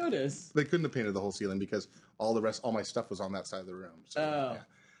painted the didn't whole. even notice. They couldn't have painted the whole ceiling because all my stuff was on that side of the room. So, Oh.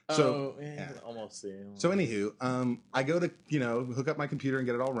 yeah. So, yeah, yeah. almost see. So anywho, I go to hook up my computer and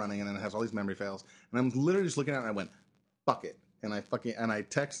get it all running, and then it has all these memory fails, and I'm literally just looking at it, and I went, "Fuck it," and I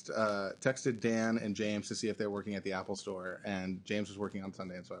texted Dan and James to see if they were working at the Apple Store, and James was working on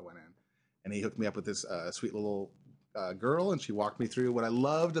Sunday, and so I went in, and he hooked me up with this sweet little girl, and she walked me through. What I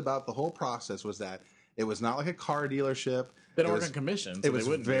loved about the whole process was that it was not like a car dealership. They don't It work was- on commission. So It was they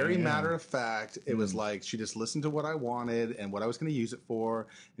wouldn't very be, yeah. matter of fact. It was like she just listened to what I wanted and what I was going to use it for,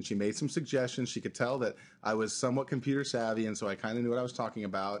 and she made some suggestions. She could tell that I was somewhat computer savvy, and so I kind of knew what I was talking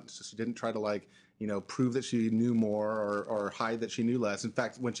about. So she didn't try to prove that she knew more or hide that she knew less. In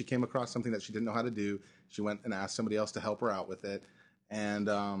fact, when she came across something that she didn't know how to do, she went and asked somebody else to help her out with it. And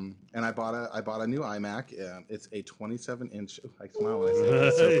I bought a new iMac. It's a 27-inch. I smile when I say it.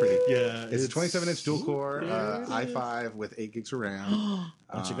 It's so pretty. Yeah, It's a 27-inch dual-core i5 with 8 gigs of RAM.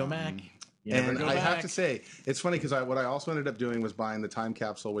 Don't you go Mac? You never And go I have back. to say, it's funny because what I also ended up doing was buying the time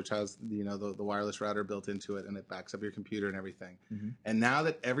capsule, which has the wireless router built into it, and it backs up your computer and everything. And now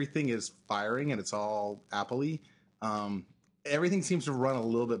that everything is firing and it's all Apple-y, everything seems to run a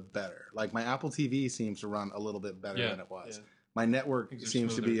little bit better. Like my Apple TV seems to run a little bit better than it was. Yeah. My network Things are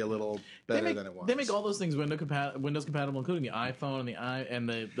seems to be a little better than it was. They make all those things Windows compatible, including the iPhone and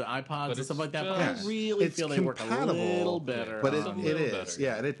the iPods and it's stuff like that. But just- I really it's feel they work a compatible, little better. But a it little is, better.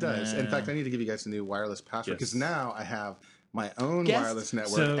 yeah, and it does. In Yeah. fact, I need to give you guys a new wireless password because Yes. now I have my own Guest. wireless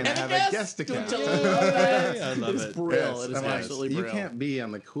network So- and I And have a a guest account. Don't you love that? I love It's it. brill. Yes, It is I'm like, absolutely you brill. can't be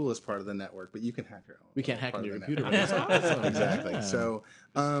on the coolest part of the network, but you can hack your own. We can't hack part into of your the computer. network. That's awesome. Exactly. Yeah. So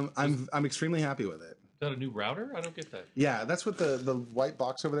I'm extremely happy with it. Is that a new router? I don't get that. Yeah, that's what the white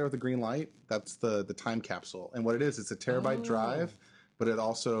box over there with the green light. That's the time capsule, and what it is, it's a terabyte drive, but it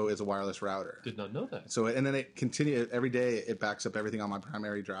also is a wireless router. Did not know that. So and then it continues every day. It backs up everything on my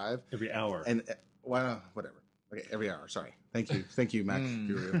primary drive. every hour. And whatever. Okay, every hour. Sorry. Thank you, Mac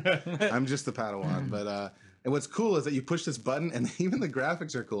Guru. I'm just the Padawan, but and what's cool is that you push this button, and even the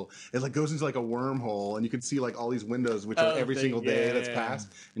graphics are cool. It like goes into like a wormhole, and you can see like all these windows, which are every single day that's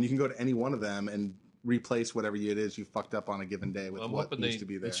passed, and you can go to any one of them and replace whatever it is you fucked up on a given day with Well, I'm what hoping used they to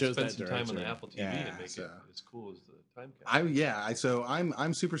be there. It shows spend that some time on the direction. Apple TV Yeah, and make so- it as cool as the time capsule. So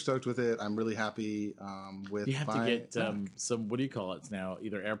I'm super stoked with it. I'm really happy with. You have to my get Mac. some, what do you call it now?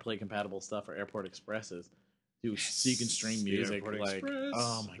 Either AirPlay compatible stuff or Airport Expresses. So you can stream The music. Airport Like, Express.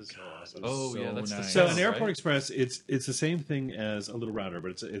 oh my This is god! awesome. Oh, yeah, that's the nice. So Yeah, an Airport right. Express, it's the same thing as a little router,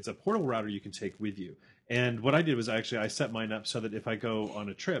 but it's a portable router you can take with you. And what I did was I set mine up so that if I go on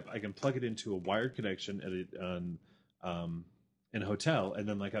a trip, I can plug it into a wired connection in a hotel, and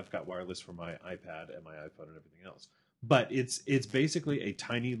then like I've got wireless for my iPad and my iPhone and everything else. But it's basically a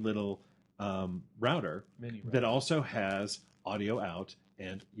tiny little router Mini that also has audio out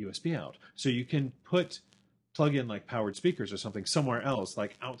and USB out, so you can put plug in like powered speakers or something somewhere else,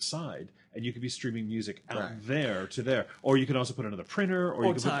 like outside, and you could be streaming music out there to there. Or you could also put another printer, or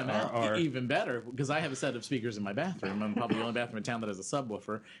you could time put out, even better, because I have a set of speakers in my bathroom. I'm probably the only bathroom in town that has a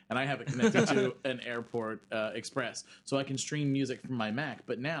subwoofer, and I have it connected to an Airport Express, so I can stream music from my Mac.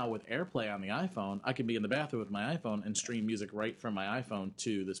 But now with AirPlay on the iPhone, I can be in the bathroom with my iPhone and stream music right from my iPhone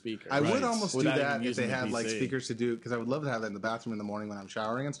to the speaker. I would almost do Without that even if they using the had like PC. speakers to do, because I would love to have that in the bathroom in the morning when I'm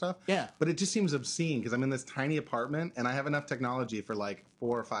showering and stuff. Yeah. But it just seems obscene because I'm in this tiny apartment and I have enough technology for like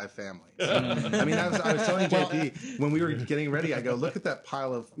 4 or 5 families. I mean, I was telling JP when we were getting ready, I go, look at that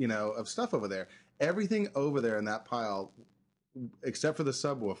pile of, of stuff over there. Everything over there in that pile, except for the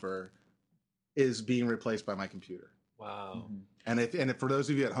subwoofer, is being replaced by my computer. Wow. And if for those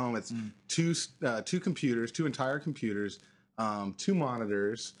of you at home, it's two computers, 2 entire computers, 2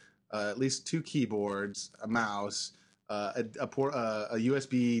 monitors, at least 2 keyboards, a mouse, a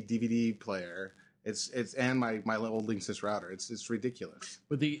USB DVD player. It's and my old Linksys router. It's ridiculous.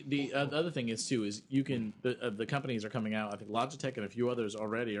 But the other thing is too is you can the companies are coming out. I think Logitech and a few others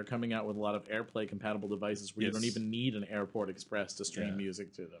already are coming out with a lot of AirPlay compatible devices where you don't even need an Airport Express to stream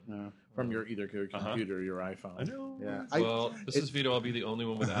music to them from your either your computer or your iPhone. I know. Yeah. Well, this is Vito. I'll be the only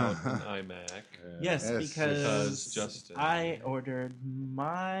one without an iMac. Yes, because because Justin. I ordered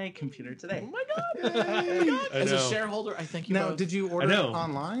my computer today. Oh my god! I As a know. shareholder, I thank you. Now, both. did you order it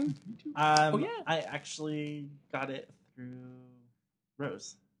online? Oh yeah. I actually got it through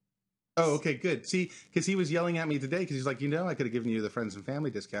Rose. Oh, okay, good. See, because he was yelling at me today because he's like, I could have given you the friends and family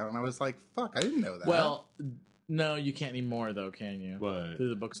discount, and I was like, fuck, I didn't know that. Well, no, you can't anymore though, can you? What? Through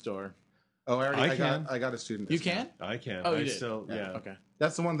the bookstore. oh, I can. got a student You discount. can? I can. Oh, I you did? still, yeah. Okay.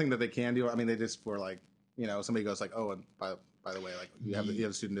 That's the one thing that they can do. I mean, they just were like, somebody goes like, oh, and by the way, like you have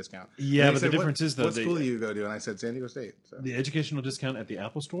a student discount. Yeah, And they but the said, difference is, though, what school do you go to? And I said San Diego State. So, The educational discount at the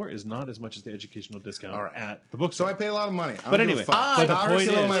Apple Store is not as much as the educational discount All right. at the so bookstore. I pay a lot of money. I But don't give a anyway, fuck. but the You're point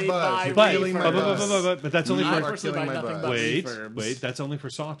killing is- my buzz. You're But- killing my buzz. but that's only I for personally buy killing my nothing buzz. but wait, refurbs. wait. That's only for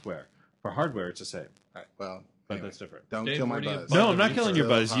software. For hardware, it's the same, All right, well, but anyway, that's different. don't Dave, kill my where do you buzz. buy No, the I'm not killing your refurb?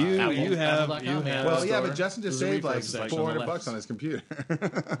 buzz. You Apple- you have Apple.com, you yeah. have. Well, yeah, store. but Justin just There's a saved like refurb section on the $400 left. on his computer.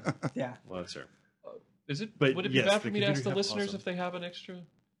 Yeah. Well, sir. Is it? But Would it be yes, bad the for me to ask computers the have listeners awesome- if they have an extra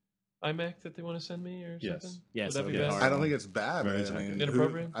iMac that they want to send me or Yes. something? Yes, Would that be that would be bad? hard. I don't think it's bad. Very I mean,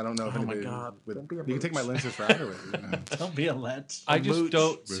 inappropriate? I don't know if Oh my anybody God. would. Don't be a You can take my mooch. Linksys router with you. Don't be a let. I just mooch.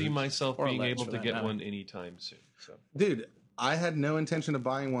 don't see myself Or a being ledge able for to that get matter. one anytime soon. So Dude, I had no intention of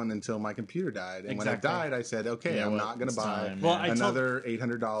buying one until my computer died. And when it Exactly. died, I said, okay, Yeah, I'm well, not going to it's buy time, Well, yeah. I told- another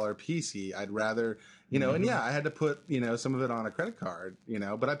 $800 PC. I'd rather, and yeah, I had to put, some of it on a credit card,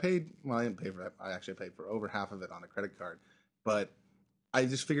 but I paid, well, I didn't pay for that. I actually paid for over half of it on a credit card. But I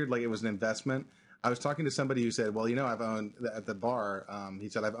just figured like it was an investment. I was talking to somebody who said, well, I've owned, at the bar, he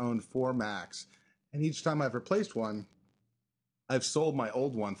said, I've owned 4 Macs. And each time I've replaced one, I've sold my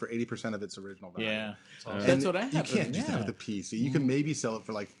old one for 80% of its original value. Yeah. And That's what I You have. can't do that with a PC. You can maybe sell it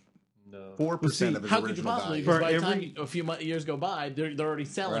for like no. 4% of its How could you original possibly? value. Because For by the every- time a few years go by, they're already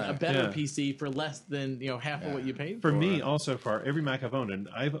selling a Right. better Yeah. PC for less than half of what you paid For me, also for every Mac I've owned, and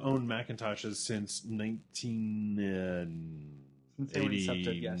I've owned Macintoshes since Since they were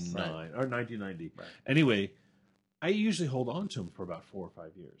accepted, yes. 1989 or 1990. Right. Anyway, I usually hold on to them for about 4 or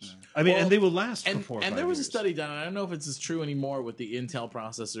 5 years. I mean, Well, and they will last for And 4 or 5 years. there was a study done, and I don't know if it's as true anymore with the Intel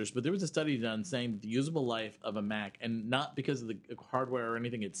processors, but there was a study done saying that the usable life of a Mac, and not because of the hardware or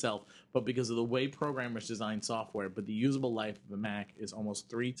anything itself, but because of the way programmers design software, but the usable life of a Mac is almost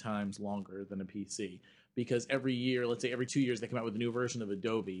 3 times longer than a PC. Because every year, let's say every 2 years, they come out with a new version of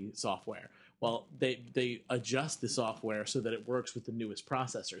Adobe software. Well, they adjust the software so that it works with the newest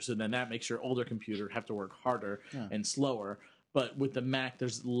processor. So then that makes your older computer have to work harder and slower. But with the Mac,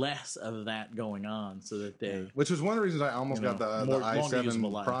 there's less of that going on, so that they Which was one of the reasons I almost got the longer usable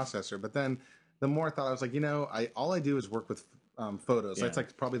i7 life. processor. But then the more I thought, I was like, all I do is work with photos. Yeah. That's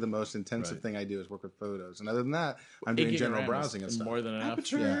like probably the most intensive Right. thing I do is work with photos. And other than that, I'm 8 doing gig of general RAM browsing and is stuff. more than enough.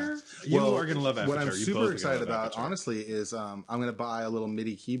 Aperture. Yeah. You are going to love Aperture. What I'm You both are super gonna excited love about, Aperture. honestly, is I'm going to buy a little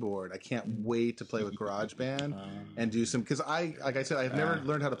MIDI keyboard. I can't wait to play with GarageBand and do some, because like I said, I've never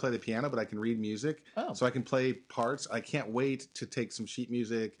learned how to play the piano, but I can read music, Oh. so I can play parts. I can't wait to take some sheet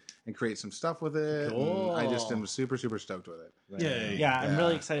music and create some stuff with it. Cool. And I just am super, super stoked with it. Yay. Yeah, I'm Yeah.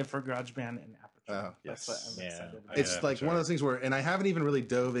 really excited for GarageBand and Aperture. Oh, That's what I'm excited about. It's Yeah, like sure. one of those things where, and I haven't even really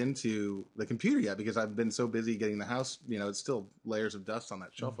dove into the computer yet because I've been so busy getting the house. It's still layers of dust on that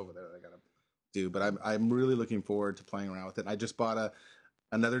shelf over there that I gotta do. But I'm really looking forward to playing around with it. And I just bought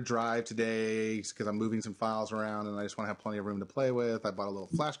another drive today because I'm moving some files around and I just want to have plenty of room to play with. I bought a little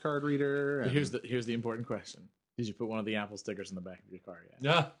flashcard reader. But And here's the important question: Did you put one of the Apple stickers in the back of your car yet?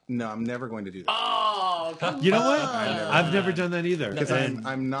 Yeah. No, I'm never going to do that Oh, come You know what? on. I've never done that either. because And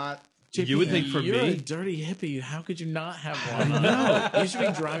I'm not. JP, You would think for you're me- a dirty hippie. How could you not have one? know. You should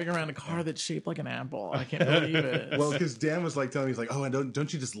be driving around a car that's shaped like an apple. I can't believe it. Well, because Dan was like telling me, he's like, "Oh, and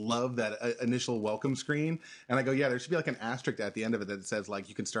don't you just love that initial welcome screen?" And I go, "Yeah, there should be like an asterisk at the end of it that says like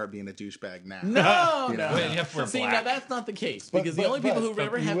you can start being a douchebag now." no, You know? no. Wait, you have to wear See, black. now that's not the case because the only people who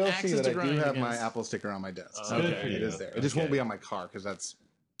ever you have will see access that to I do grinding have my against- Apple sticker on my desk. So Okay. it is there. It just won't be on my car because that's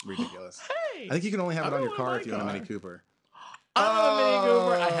ridiculous. Hey, I think you can only have it I on your don't car want if you own a my Mini car. Cooper. I have a Mini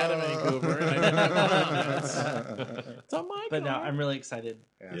Cooper. I had a Mini Cooper. And I didn't have one on it. It's on my But no, car. I'm really excited.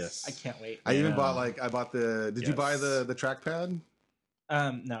 yes. I can't wait. I even Yeah. bought the. Did you buy Yes. the trackpad?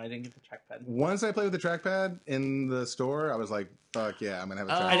 No, I didn't get the trackpad. Once I played with the trackpad in the store, I was like, "Fuck yeah, I'm gonna have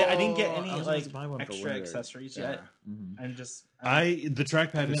a trackpad." I didn't get Oh, any I was like supposed to buy one for extra winter. accessories Yeah. yet. Mhm. The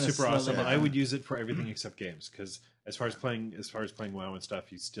trackpad is gonna super slow awesome. it I down. would use it for everything except games because as far as playing WoW and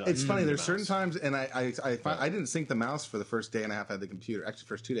stuff, you still. It's funny. need There's the certain mouse. times, and I didn't sync the mouse for the first day and a half I had the computer. Actually,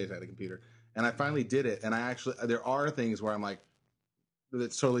 first 2 days I had the computer, and I finally did it. And I actually there are things where I'm like,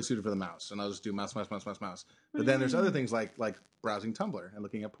 it's totally suited for the mouse, and I'll just do mouse. But then there's other things like browsing Tumblr and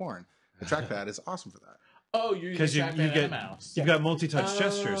looking at porn. The trackpad is awesome for that. Oh, you're Because using you trackpad and get a mouse. you've got multi-touch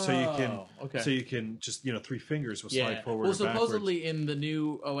gestures, so you can Okay. so you can just 3 fingers will slide forward. Well, or backwards. supposedly in the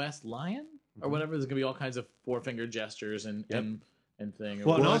new OS Lion or whatever, there's gonna be all kinds of 4-finger gestures and thing.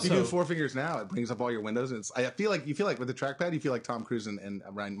 Well, and Well, if you do also- 4 fingers now, it brings up all your windows. And I feel like with the trackpad, you feel like Tom Cruise in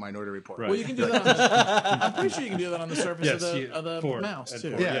Minority Report. Right. well, you can do that. On the, I'm pretty sure you can do that on the surface Yes, of the forward mouse and too.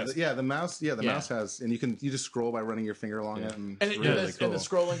 forward. Yeah, Yes. the mouse. Yeah, the Yeah. mouse has, and you just scroll by running your finger along it, and, And, it's it, really and, the, cool. and the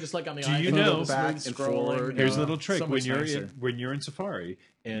scrolling, just like on the Do you iPhone, know- the Back smooth and scrolling. forward. Here's a uh, little trick so much nicer. when you're in Safari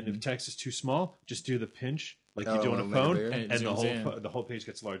and if text is too small, just do the pinch like you Oh, do on it'll a make it phone, bigger? and And it the zooms whole in. the whole page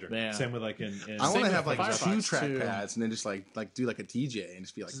gets larger. Yeah. Same with like in I want Same to with have like Firefox, 2 too. trackpads and then just like do like a TJ and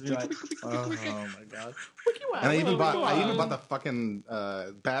just be like. Just be like, Oh my god! Wiki wow, And I even wiki wow. bought the fucking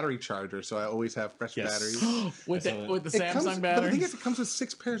battery charger, so I always have fresh Yes. batteries. with the It comes- Samsung But the thing battery. is, it comes with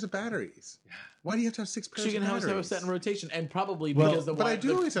 6 pairs of batteries. Why do you have to have 6 pairs So you can of always have a batteries? set in rotation, and probably Well, because but I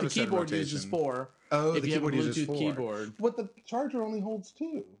do always have the a set in keyboard uses rotation. 4. Oh, if the you have a keyboard uses Bluetooth 4. keyboard, But the charger only holds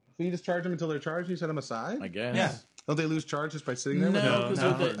 2. So you just charge them until they're charged and you set them aside? I guess. Yeah. Don't they lose charge just by sitting there? with No, them? because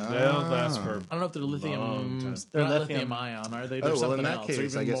no, with the- they'll last for. I don't know if they're Long lithium. time. They're They're not lithium. lithium ion, are they? Oh, They're well, something in that else. They're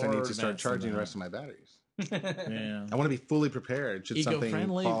case, I even guess I more need to start advanced than charging the that. rest of my batteries. Yeah. I want to be fully prepared should something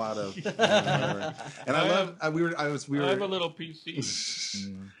Eco-friendly. fall out of. Whatever. And I love. We were. I have a little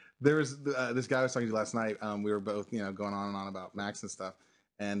PC. There was this guy I was talking to last night. We were both, going on and on about Macs and stuff,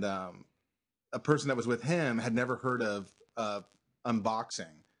 and a person that was with him had never heard of unboxing.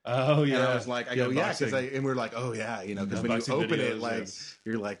 Oh yeah, And I was like, The because unboxing. and we were like, oh yeah, because when you Unboxing open it, videos, like yes.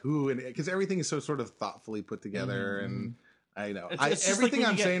 you're like, ooh, and because everything is so sort of thoughtfully put together, and I know It's just like everything when you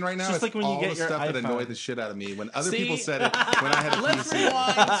I'm get- saying right it's now just is like when you all get the your stuff that iPhone. annoyed the shit out of me when other See? people said it when I had a Let's PC.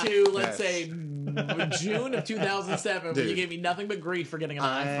 rewind to, let's Yes. say, June of 2007, when you Dude. gave me nothing but grief for getting an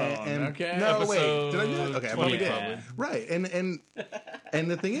iPhone. Okay. No, wait. Episode Did I do that? Okay, I probably 20 did. probably. Right, and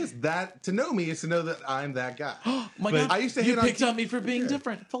the thing is that to know me is to know that I'm that guy. My But God, I used to you hate on picked on me for being Yeah.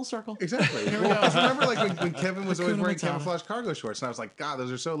 different. Full circle. Exactly. Here we Well, go. 'cause remember, like when Kevin was always Hakuna wearing Matata. camouflage cargo shorts, and I was like, God,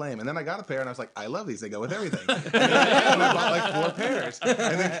 those are so lame. And then I got a pair, and I was like, I love these. They go with everything. And I bought like 4 pairs, and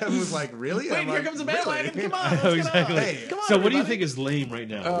then Kevin was like, Really? And Wait, I'm here like, comes a really? bandwagon. Come on, let's Oh, get exactly. on. Hey, Come on, So, what do you everybody. think is lame right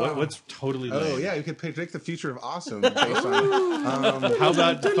now? What's totally lame? Oh yeah, you could predict the future of awesome based on. How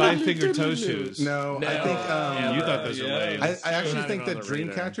about 5-finger toe shoes? No, I No. think Yeah, You thought those were Yeah. lame. I They're actually not think even that on the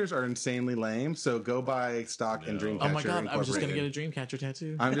radar. Dreamcatchers are insanely lame. So go buy stock in Dreamcatcher. Oh my God, I was just going to Incorporated. get a Dreamcatcher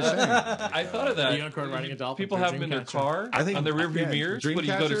tattoo. I'm just saying. I thought of A that. unicorn riding a dolphin. People for have them in their Dreamcatcher. car I think- on the rearview yeah, mirrors. What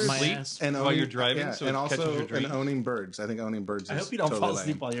do you go to Dreamcatchers- My sleep ass. And while owning, you're driving? yeah, so and it catches also your dream? and owning birds. I think owning birds. I is hope you don't totally fall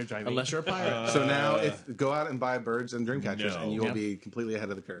asleep lame. while you're driving. Unless you're a pirate. So now, go out and buy birds and Dreamcatchers, No. and you will Yeah. be completely ahead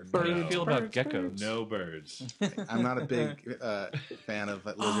of the curve. How do you No. feel about geckos? No birds. I'm not a big fan of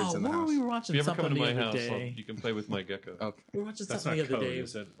lizards Oh, in the what were house. we watching If you ever something come to the my other house, day? you can play with my gecko. Okay. We were watching That's something not the other code, day.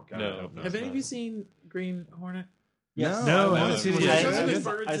 is it? God, No. I hope not. Have any of you seen Green Hornet? Yes. No, I I haven't seen it was- yet. There's I something did. with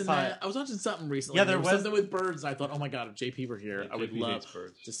birds I in saw that. it. I was watching something recently. Yeah, and there was was- something with birds, and I thought, oh my God, if JP were here, I would JP love hates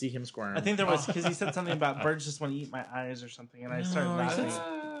birds. to see him squirm. I think there was because he said something about birds just want to eat my eyes or something, and I started No, he laughing. said-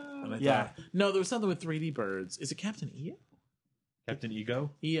 And I Yeah. thought- no, there was something with 3D birds. Is it Captain EO? Captain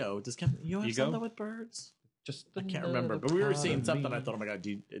Ego? EO. Does Captain EO have Ego? something with birds? Just I can't remember, but we were seeing something. I thought, oh my God,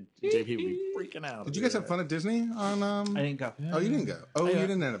 JP would be freaking out. Did you guys have fun at Disney? On I didn't go. Oh, you didn't go. Oh, I, you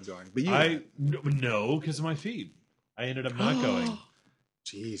didn't end up going, but you. No, because of my feed. I ended up not going.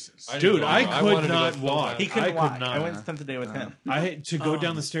 Jesus. Dude, I I could wanted to go not so walk. bad. He couldn't I could walk. not. I went and spent the day with him. I had to go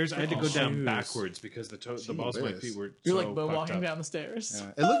down the stairs. I had to go down shoes. backwards because the balls of my feet were You're so like fucked walking up. down the stairs.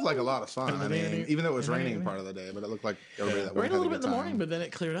 Yeah. It looked like a lot of fun. I mean, even though it was raining part of the day, but it looked like everybody that We went rained a had little a bit in good the morning, time. but then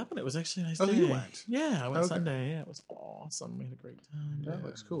it cleared up and it was actually a nice Oh, day. you went? Yeah, I went Okay. Sunday. Yeah, it was awesome. We had a great time. That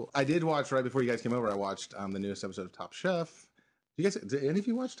looks cool. I did watch right before you guys came over. I watched the newest episode of Top Chef. Did any of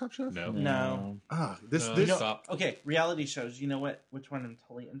you watch Top Chef? No. No. Ah, this No, this. stop. Okay, reality shows. You know which one I'm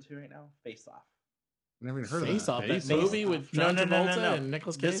totally into right now? Face Off. I never even heard Face of Off, that. that Face Off. movie with John Travolta and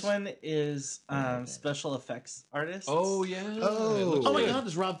Nicolas Cage. This one is Okay. special effects artists. Oh yeah. Oh. It looks Oh my good. God,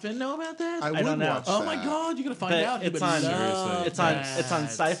 does Rob Finn know about that? I would don't know. watch Oh that. my God, you're gonna find But out. He it's would on- love It's on that.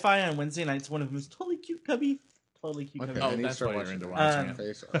 Sci-Fi on Wednesday nights. One of them is totally cute, cubby. Totally cute, Okay, cubby. Oh, I need to that's start why you're watching into that. watching it.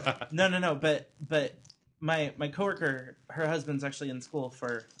 Face Off. No. But my coworker, her husband's actually in school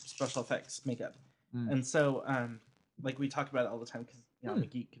for special effects makeup, and so like we talk about it all the time because I'm a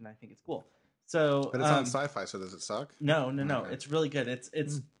geek and I think it's cool. So, But it's on Sci-Fi, so does it suck? No. Okay. It's really good. It's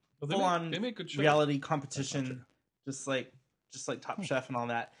Well, full on they make good shows. reality competition, just like Top Chef and all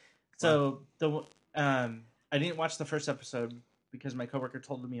that. So I didn't watch the first episode because my coworker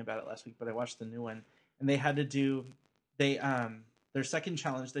told me about it last week, but I watched the new one, and they had to do their second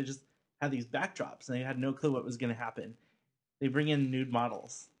challenge. They just had these backdrops, and they had no clue what was going to happen. They bring in nude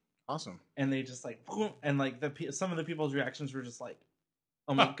models, Awesome. and they just like boom, and like some of the people's reactions were just like,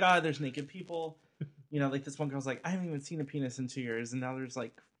 "Oh my God, there's naked people." Like this one girl's like, "I haven't even seen a penis in 2 years," and now there's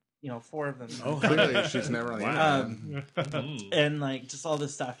like, 4 of them. Oh, Clearly, she's never on the internet. And like just all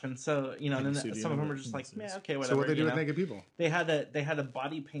this stuff, and so and then see the some of them end were of just it. like, "Man, okay, whatever." So what they do you with know? naked people? They had to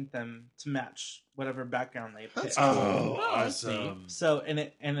body paint them to match whatever background they picked. Oh, that's neat. awesome. So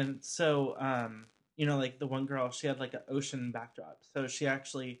like the one girl, she had like an ocean backdrop, so she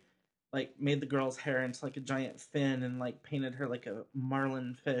actually like made the girl's hair into like a giant fin and like painted her like a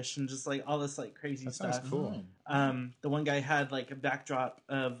marlin fish and just like all this like crazy That stuff. sounds cool. The one guy had like a backdrop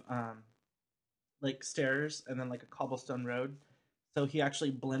of like stairs and then like a cobblestone road, so he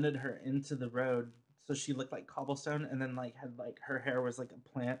actually blended her into the road so she looked like cobblestone, and then like had like her hair was like a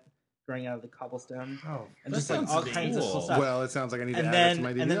plant growing out of the cobblestone, Oh, and that just like sounds all kinds of cool cool. stuff. Well, it sounds like I need to and add then it to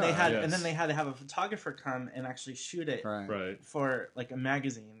my DVR. and then they had Yes. and then they had to have a photographer come and actually shoot it Right. right. for like a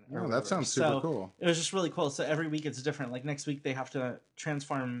magazine. or Oh, whatever. that sounds super So, cool. It was just really cool. So every week it's different. Like next week they have to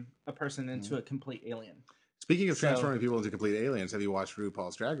transform a person into a complete alien. Speaking of So- transforming people into complete aliens, have you watched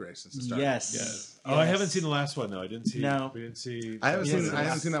RuPaul's Drag Race since it started? Yes. Yes. Oh, I haven't seen the last one though. I didn't see. No. We didn't see. I haven't Yes, seen. I yes.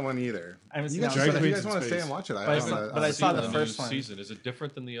 haven't seen that one either. I haven't You seen guys, that Drag one. if you Queens guys in want to stay Space. and watch it, But I saw- but I saw the new first one. season. Is it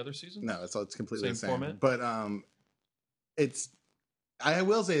different than the other season? No, it's completely Same the same format? But it's. I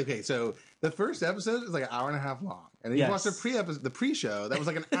will say, okay, so the first episode is like an hour and a half long, and then you watch Yes. the pre-show that was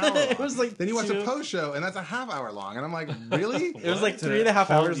like an hour. Long. It was like then you watch the 2 post-show, and that's a half hour long, and I'm like, really? It was like What? 3.5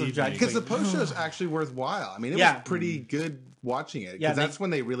 Whole hours of drag evening. Because the queen. post show is actually worthwhile. I mean, it Yeah. was pretty good watching it. Because Yeah, that's when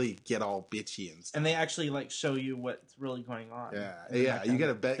they really get all bitchy and stuff. And they actually like show you what's really going on. Yeah, in the yeah, you background get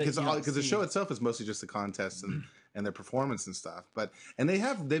a bet that because you don't the see. show itself is mostly just the contests and their performance and stuff. But they're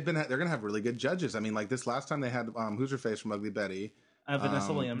gonna have really good judges. I mean, like this last time they had who's her face from Ugly Betty,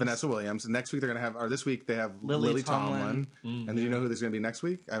 Vanessa Williams. Vanessa Williams. And next week they're gonna have, or this week they have Lily Lily Tomlin. Tomlin. And do you know who there's gonna be next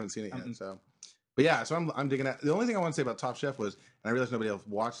week? I haven't seen it yet. So, but yeah, so I'm digging that. The only thing I want to say about Top Chef was, and I realize nobody else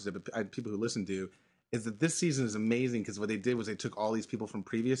watches it, but people who listen do, is that this season is amazing because what they did was they took all these people from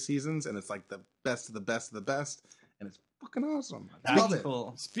previous seasons and it's like the best of the best of the best, and it's fucking awesome. I love That's it.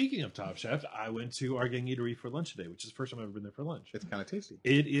 cool. Speaking of Top Chef, I went to our gang eatery for lunch today, which is the first time I've ever been there for lunch. It's kind of tasty.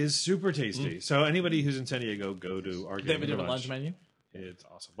 It is super tasty. So anybody who's in San Diego, go to our They have gang a for different lunch menu. It's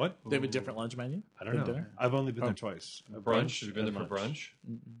awesome. What? They have a different lunch menu. I don't know. Dinner? I've only been there twice. Brunch. Have you been there for Lunch.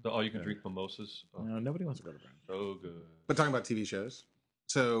 brunch? The all you can drink mimosas. Oh, No, nobody wants to go to brunch. so good. But talking about TV shows,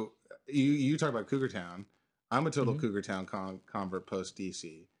 so you talk about Cougar Town. I'm a total Cougar Town convert post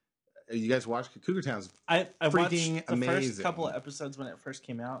DC. You guys watch Cougar Town's? I watched Freaking the amazing. first couple of episodes when it first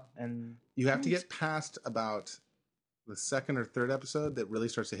came out, and You have to get past about the second or third episode that really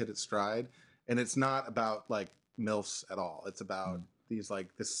starts to hit its stride, and it's not about like MILFs at all. It's about these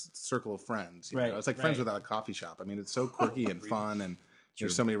like this circle of friends. You Right, know? It's like Friends right. Without a Coffee Shop. I mean, it's so quirky and fun, and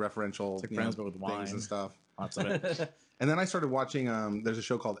there's so many referential like Friends but with things wine. and stuff. Lots of it. And then I started watching. There's a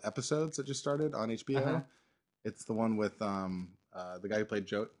show called Episodes that just started on HBO. Uh-huh. It's the one with the guy who played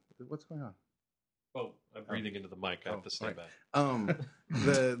Joe. What's going on? Oh, I'm breathing into the mic. I have to stay right. back.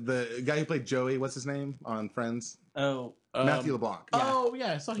 The guy who played Joey, what's his name on Friends? Oh, Matthew LeBlanc. Oh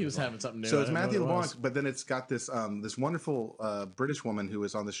yeah, I saw he was having something new. So I it's didn't know Matthew what it LeBlanc, was. but then it's got this this wonderful British woman who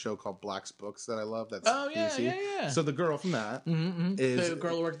was on the show called Black's Books that I love. That's Oh yeah, BBC. yeah. So the girl from that Mm-hmm. is The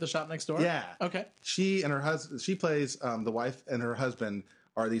girl who worked at the shop next door. yeah. Okay. She and her husband. She plays the wife, and her husband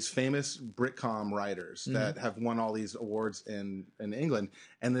are these famous Britcom writers that have won all these awards in England.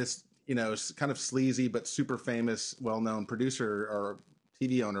 And this kind of sleazy but super famous, well-known producer or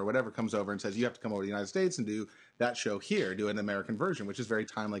TV owner or whatever comes over and says, you have to come over to the United States and do that show here, do an American version, which is very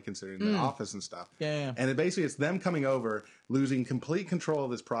timely considering The Office and stuff. Yeah. And it's them coming over, losing complete control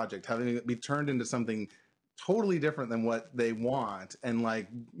of this project, having it be turned into something totally different than what they want, and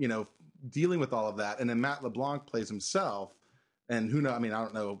dealing with all of that. And then Matt LeBlanc plays himself, and who knows? I mean, I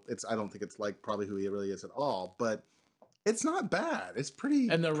don't know. I don't think it's like probably who he really is at all, but it's not bad. It's pretty.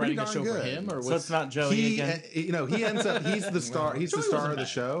 And they're pretty writing a darn show good. for him, or so it's not Joey He again. he ends up he's the star. He's the Joey star wasn't of the bad.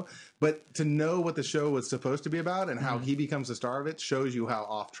 show. But to know what the show was supposed to be about and how he becomes the star of it shows you how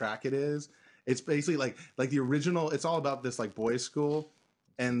off track it is. It's basically like the original. It's all about this like boys' school.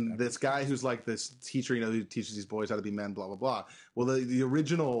 And this guy who's like this teacher, who teaches these boys how to be men, blah, blah, blah. Well, the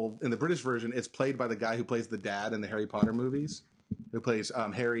original, in the British version, it's played by the guy who plays the dad in the Harry Potter movies, who plays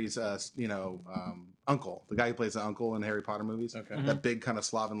Harry's, uncle. The guy who plays the uncle in Harry Potter movies. Okay. That big kind of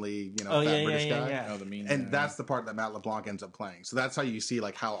slovenly, fat British guy. Yeah. Oh, the mean. And that's the part that Matt LeBlanc ends up playing. So that's how you see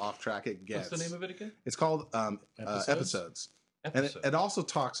like how off track it gets. What's the name of it again? It's called Episodes. And it also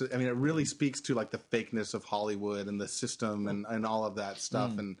talks. I mean, it really speaks to like the fakeness of Hollywood and the system and all of that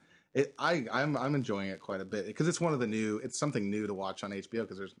stuff. And I'm enjoying it quite a bit because it's one of the new. It's something new to watch on HBO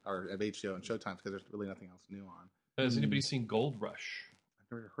or at HBO and Showtime because there's really nothing else new on. Has anybody seen Gold Rush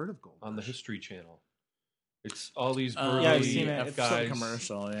I've never heard of Gold on the Rush. History Channel? It's all these Yeah, burly I've seen it. I've saw the guys.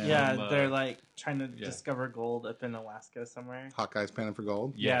 commercial. Yeah. Yeah, they're like trying to yeah. discover gold up in Alaska somewhere. Hot Guys Panning for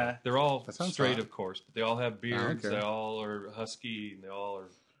Gold. Yeah. They're all That sounds straight, hot. of course, but they all have beards. okay. They all are husky, and they all are.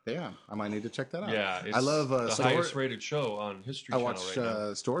 Yeah, I might need to check that out. Yeah, it's I love the Storage. highest rated show on History I Channel watch right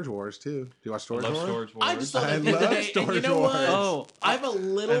now. Storage Wars too. Do you watch I Storage love Wars? Storage Wars. I just saw I that the other love day, and you Storage know what? Wars. Oh, I have a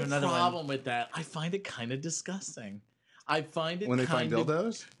little another problem with that. I find it kind of disgusting. I find it When they find kind of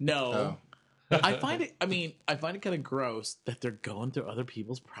dildos? no. Oh. I find it. I mean, I find it kind of gross that they're going through other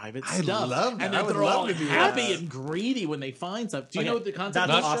people's private I stuff, love that. and I that would they're love all to do happy that. and greedy when they find stuff. Do you know what the concept?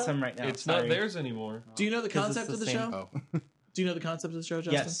 That's of the show? awesome right now. It's Sorry. not theirs anymore. Do you know the 'Cause it's concept the of the same- show? Oh. Do you know the concept of the show,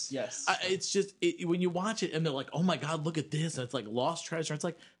 Justin? Yes. It's just when you watch it and they're like, "Oh my God, look at this!" and it's like lost treasure. It's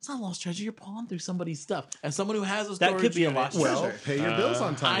like it's not lost treasure. You're pawing through somebody's stuff. As someone who has a That storage could be a unit, lost Well, treasure. pay your bills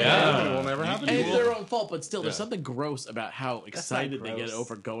on time. I know. It will never happen and to it's you. their own fault, but still, there's Yeah. something gross about how excited they get gross.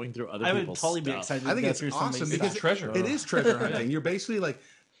 over going through other I would people's totally be stuff. excited I to think go it's through awesome somebody's because stuff. treasure. It is treasure hunting. You're basically like,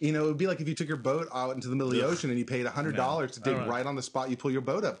 it would be like if you took your boat out into the middle of the ocean and you paid $100 to dig right on the spot you pull your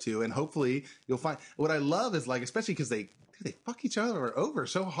boat up to, and hopefully you'll find. What I love is like, especially because they fuck each other over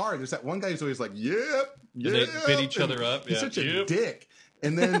so hard. There's that one guy who's always like, "Yep, And they bid each and other up. He's Yeah, such a yep. dick.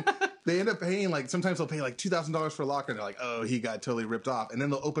 And then they end up paying like sometimes they'll pay like $2,000 for a locker, and they're like, "Oh, he got totally ripped off." And then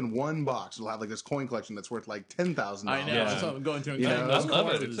they'll open one box. It'll have like this coin collection that's worth like $10,000. I know. Yeah. That's what I'm going through. And You cutting know? those I love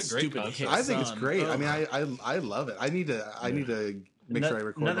corners it. with It's a the great stupid concept. hit I think it's son. great. I Ugh. mean, I love it. I need to make sure I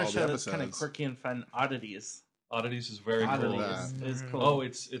record Another all the show that's episodes. kind of quirky and fun. Oddities. Oddities is very Oddity cool. is cool. Oh,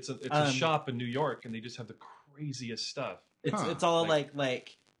 it's a Um, shop in New York, and they just have the craziest stuff. It's all like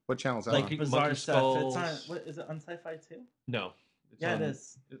What channel's that like on? Monkey bizarre stuff. It's skulls. on. What is it on Sci-Fi too? No, it's Yeah, on, it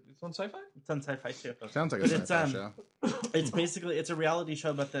is. It's on Sci-Fi. It's on Sci-Fi too. Sounds like a But it's, sci-fi show. It's basically a reality show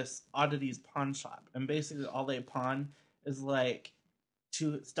about this oddities pawn shop, and basically all they pawn is like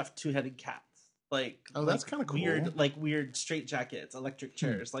two-headed cats. Like That's kinda cool. weird straight jackets, electric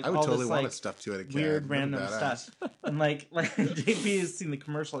chairs, like I would all totally this want like to stuff to it. weird random stuff. And like JP has seen the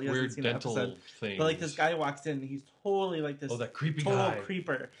commercial, he hasn't Weird seen the dental episode. things. But like this guy walks in, and he's totally like this Oh, that creepy total guy.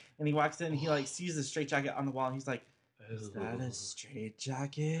 creeper, and he walks in, and he like sees the straight jacket on the wall, and he's like, "Is that a straight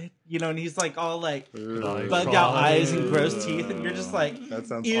jacket?" You know, and he's like all like bugged out eyes and gross teeth, and you're just like, That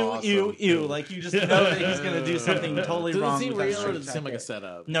sounds ew, awesome. ew, ew. Like you just know that he's gonna do something totally Does it wrong. seem with that real or straight does it seem like a jacket.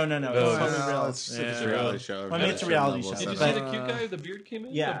 setup? No, it's No, totally Well, real. it's Yeah. a reality show. I mean, it's a reality show. Did you But- see the cute guy? The beard came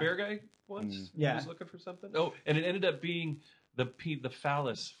in. Yeah. The bear guy once. Yeah. He was looking for something. Oh, and it ended up being the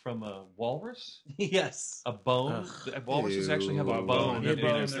phallus from a walrus. Yes. A bone. The walruses actually have a Ew. bone. Yeah, at the end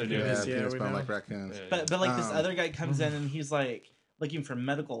of bones their are nose. good. Yeah, Yeah, penis we bone know. like raccoons. Yeah. But like this Um, other guy comes in and he's like looking for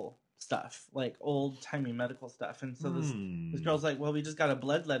medical stuff, like old timey medical stuff. And so this girl's like, "Well, we just got a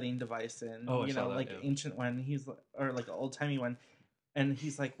bloodletting device in, Oh, I you saw know, that, like yeah. an ancient one." He's like, or like an old timey one. And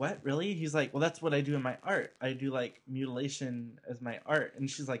he's like, what, really? He's like, well, that's what I do in my art. I do like mutilation as my art. And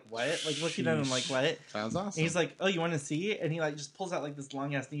she's like, what? Like looking at him like, what? Sounds awesome. And he's like, oh, you want to see it? And he like just pulls out like this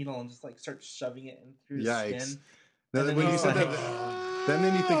long ass needle and just like starts shoving it in through his Yikes. skin. Now, And when then you he's said like, that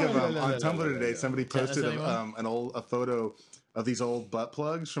made me think of on no, Tumblr no, today. no. Somebody posted anyone? a photo of these old butt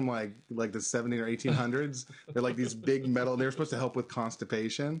plugs from like the 17 or 1800s. They're like these big metal. They're supposed to help with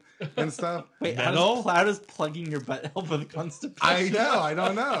constipation and stuff. wait, Metal? how does plugging your butt help with constipation? I know, I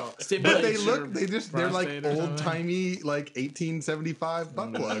don't know. But Stimulates they your look, they're like prostate or something. old timey, like 1875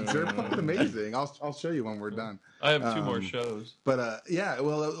 butt plugs. They're fucking amazing. I'll show you when we're done. I have two more shows. But yeah,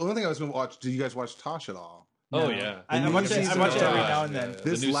 well, the one thing I was going to watch. Do you guys watch Tosh at all? Oh No. yeah, I The watch new it season every of now and Tosh, then. yeah.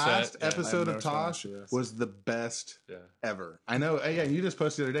 This The new last set, yeah. episode I of have no Tosh show, yes. was the best Yeah. ever. I know. Yeah, you just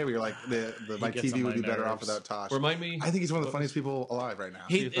posted the other day where you're like, my gets TV on would be my better off nerves. without Tosh. Remind me. I think he's one of the funniest people alive right now.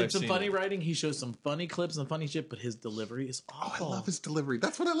 See if I've It's some seen funny it. writing. He shows some funny clips and funny shit, but his delivery is Oh, I awful. love his delivery.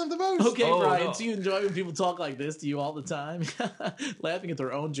 That's what I love the most. Okay, Oh, Brian, no. so you enjoy when people talk like this to you all the time? Laughing at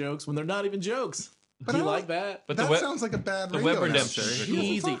their own jokes when they're not even jokes. But Do you I don't- like that? But that the web, sounds like a bad the radio web redemption announcer. is He doesn't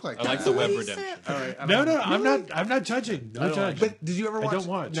easy. talk like I like that. the web What he redemption. said. All right, No, I'm not judging. No I don't judging. But did you ever watch? don't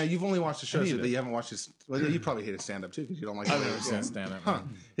watch. Now you've only watched the show, I so need but it. you haven't watched his. Well, you probably hate his stand up too because you don't like. I've his never seen stand-up. stand-up.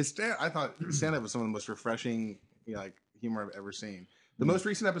 Huh? I thought stand up was some of the most refreshing, like humor I've ever seen. The most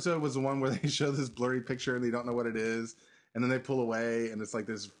recent episode was the one where they show this blurry picture and they don't know what it is, and then they pull away and it's like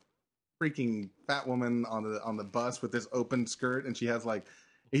this freaking fat woman on the bus with this open skirt, and she has like.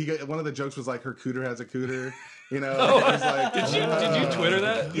 One of the jokes was like her cooter has a cooter, you know. Oh, It was like, did you Twitter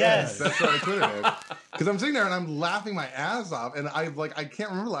that? Yes. That's what I Twittered it. Because I'm sitting there and I'm laughing my ass off, and I can't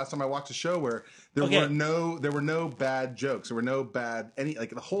remember the last time I watched a show where there Okay. were no bad jokes, there were no bad the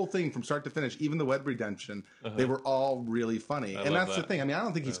whole thing from start to finish, even the web redemption, they were all really funny, and love that's the that. thing. I mean, I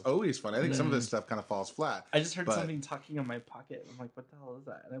don't think he's always funny. I think some of this stuff kind of falls flat. I just heard But- something talking in my pocket. I'm like, what the hell is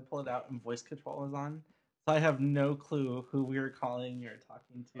that? And I pull it out and voice control is on. So I have no clue who we were calling or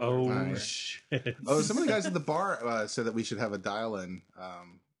talking to. Oh Nice. shit! Oh, some of the guys at the bar said that we should have a dial-in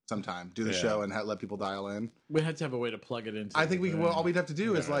sometime, do the Yeah. show and let people dial in. We had to have a way to plug it into. I think the all we'd have to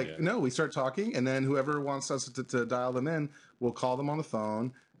do is Yeah, like, yeah. no, we start talking, and then whoever wants us to dial them in, we'll call them on the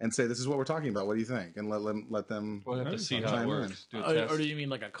phone and say, this is what we're talking about. What do you think? And let them. We'll have to see how Chime it in. works. Do a Or, test. do you mean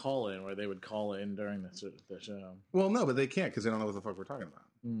like a call in where they would call in during the show? Well, no, but they can't because they don't know what the fuck we're talking about.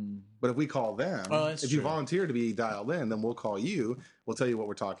 But if we call them, Oh, that's if you true. volunteer to be dialed in, then we'll call you. We'll tell you what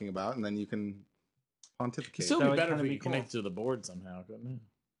we're talking about, and then you can pontificate. It'd still That be would better if kinda we be could cool. connect to the board somehow, couldn't it?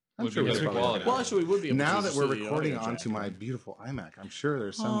 I'm Would sure be we better could probably quality. do Well, that. actually, we would be able Now to that just we're do the recording audio onto jack. my beautiful iMac, I'm sure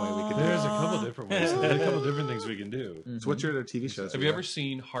there's some way we could do There's a that. couple different ways. There's a couple different things we can do. So what's your other TV shows? Have you ever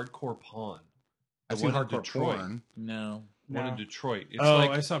seen Hardcore Pawn? I've The seen one in hardcore Detroit. porn. No. One in No. Detroit. It's Oh,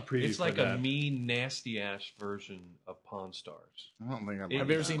 like I saw previews it's for like that. a mean, nasty ass version of Pawn Stars. I don't think I've. Have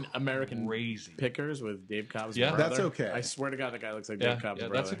you ever seen American Crazy. Pickers with Dave Cobb's Yeah. brother? That's okay. I swear to God, that guy looks like Yeah, Dave Cobb's yeah,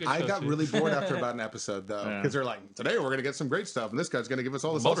 brother. that's a good I show, got too. really bored after about an episode though, Yeah. because they're like, today we're gonna get some great stuff, and this guy's gonna give us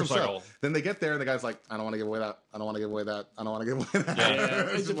all this awesome Motorcycle. stuff. Then they get there, and the guy's like, I don't want to give away that. I don't want to give away that. I don't want to give away that. Yeah,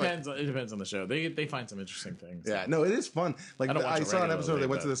 It's it just like- depends. It depends on the show. They find some interesting things. yeah, no, it is fun. Like I don't watch I it saw an regularly, episode. They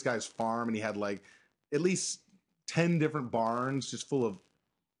went but- to this guy's farm, and he had like at least 10 different barns just full of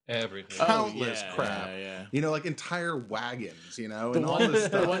Everything. Oh, countless yeah, crap. yeah. You know, like entire wagons. You know, The and all one- this the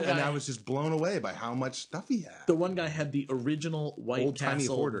stuff. one And guy- I was just blown away by how much stuff he had. The one guy had the original White Old-timey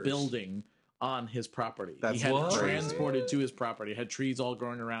Castle hoarders. building on his property. That's he had what? transported to his property. Had trees all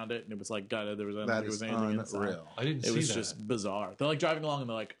growing around it, and it was like gutted. There was I don't That think there is was anything inside. unreal. I didn't It see was that. just bizarre. They're like driving along, and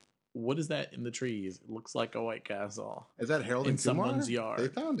they're like, "What is that in the trees? It looks like a White Castle Is that Harold in and Kumar? someone's yard." They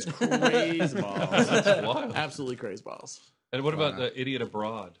found it. Crazy balls. That's wild. Absolutely crazy balls. And what about Wow. the Idiot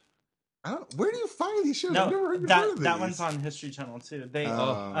Abroad? Where do you find these shows? I've never No, heard of that these. one's on History Channel too. They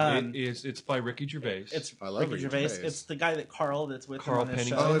Oh, it's by Ricky Gervais. it's I love Ricky Ricky Gervais. Gervais. It's the guy that Carl that's with Carl him on his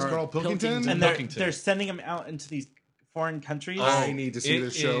Pennington. show. Oh, it's Carl Pilkington? and they're Pilkington. they're sending him out into these foreign countries I need to see it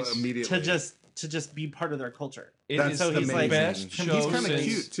this show is immediately. to just be part of their culture. It That's is so the he's like- best He's show kinda since,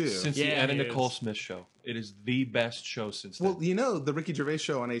 cute, too. since Yeah, the Anna he Nicole is. Smith show. It is the best show since then. Well, you know, the Ricky Gervais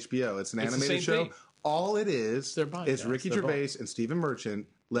show on HBO, it's an It's the animated same show. thing. All it is They're podcast. Ricky They're Gervais and Stephen Merchant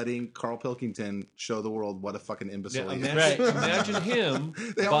letting Carl Pilkington show the world what a fucking imbecile Yeah, he is. imagine, Right. imagine him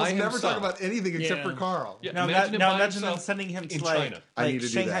They by almost never himself. talk about anything except Yeah. for Carl. Yeah, Now imagine him by imagine them himself sending him to in like, China. I need like to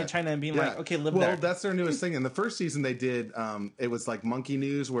do Shanghai, that. China, and being Yeah. like, okay, live well, there. that's their newest thing. In the first season, they did. It was like monkey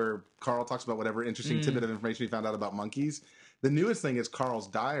news, where Carl talks about whatever interesting tidbit of information he found out about monkeys. The newest thing is Carl's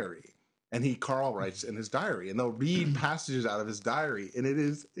diary, and Carl writes in his diary, and they'll read passages out of his diary, and it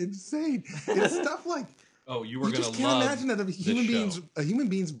is insane. It's stuff like Oh, you were you going just to can't love imagine that this show. a human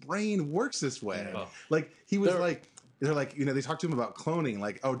being's brain works this way. Oh. Like he was There- like. they're like, you know, they talk to him about cloning,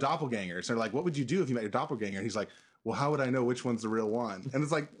 like, oh, doppelgangers. They're like, what would you do if you met your doppelganger? And he's like, well, how would I know which one's the real one? And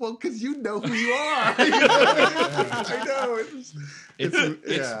it's like, well, because you know who you are. I know.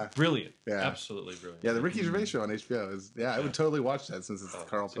 It's brilliant. Yeah. Absolutely brilliant. Yeah, the Ricky Gervais show on HBO is, I would totally watch that since it's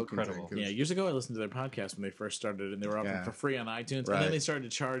Carl it's Pilkington. incredible. Yeah, years ago I listened to their podcast when they first started, and they were up for free on iTunes, Right. and then they started to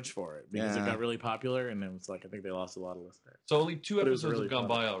charge for it because it got really popular, and it was like I think they lost a lot of listeners. So only 2 But it was episodes really have gone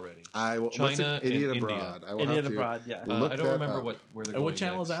fun. by already. China and Idiot India. Abroad. I will Idiot have to Abroad, yeah. look I don't that remember up. where they're And going. what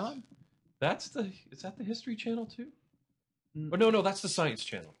channel is next. that on? Is that the History Channel too? Oh no, that's the Science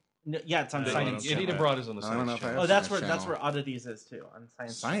Channel. No, yeah, it's on Yeah, Science Idiot Channel. Abroad is on the I don't know Science if I Channel. Oh, that's Science where Channel. Oddities is too on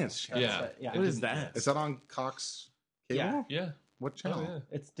Science Channel. Yeah. That's it, yeah. What is that? Is that on Cox Cable? Yeah. Yeah. What Oh, channel? yeah.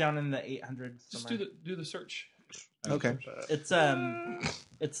 It's down in the 800s. Just somewhere. do the search. Okay. It's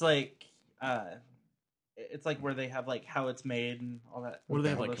like it's like where they have like how it's made and all that. What do they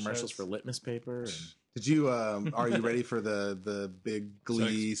have all like those commercials shows. for litmus paper? And... Did you? Are you ready for the big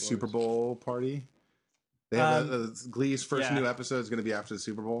Glee Sex Super Explorers. Bowl party? They have Glee's first yeah. new episode is going to be after the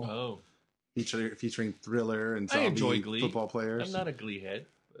Super Bowl, Oh, featuring Thriller and I zombie enjoy Glee. football players. I'm not a Glee head,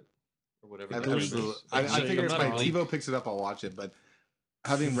 but or whatever. I, that is. I Like, figure if I'm my not a Glee- TiVo picks it up, I'll watch it. But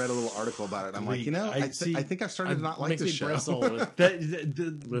having read a little article about it, I'm like, Glee. I see- think I've started to not like makes this me show. bristle with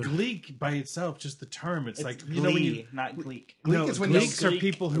the Gleek by itself, just the term, it's like Glee, you know when you not Gleek. Gleek no, is when you- Gleeks are Gleek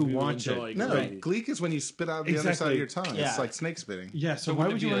people who who watch enjoy it. No, Right. Gleek is when you spit out the other side of Exactly. your tongue. Yeah. It's like snake spitting. Yeah, so So why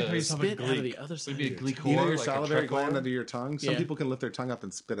would would it you be want to a call yourself a spit out of the Gleek? other side. Maybe a of your Gleek tongue. You know whore, your like a salivary Trek gland whore? under your tongue? Some Yeah. people can lift their tongue up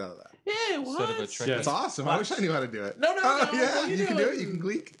and spit out of that. Yeah, Instead of a what? Trek. Yeah. It's awesome. I wish I knew how to do it. No, Oh, no, yeah, you you can do do it. it. You can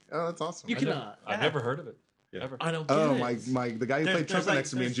Gleek. Oh, that's awesome. You cannot. I've never heard of it. Yeah. Ever. I don't get Oh, it. the guy who played trumpet next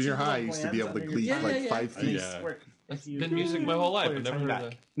to me in junior high used to be able to gleek Yeah, like yeah, 5 feet. Yeah. It's been music my whole life. I've never heard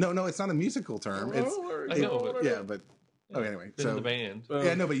of that. No, it's not a musical term. It's I know, but yeah, but oh, anyway. been in So the band.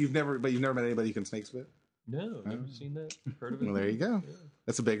 yeah, no, but you've never met anybody who can snake spit. No, never seen that. Heard of it. Well, there you go.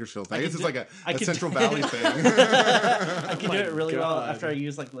 That's a Bakersfield thing. I It's can just do- like I a can- Central Valley thing. I can Oh do my it really well God. after I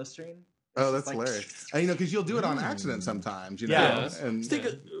use like Listerine. Oh, that's like- hilarious. And, because you'll do it on accident sometimes. You know? Yeah. And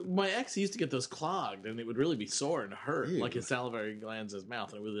My ex used to get those clogged, and it would really be sore and hurt, Ew. like his salivary glands in his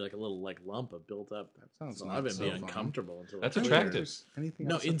mouth, and it would be like a little like lump of built up. that sounds So not I've been so being fun. uncomfortable until That's I- attractive. Anything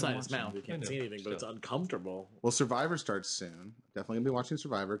No, else I've been inside his watching? mouth, you can't I see know, anything, but it's still. uncomfortable. Well, Survivor starts soon. Definitely gonna be watching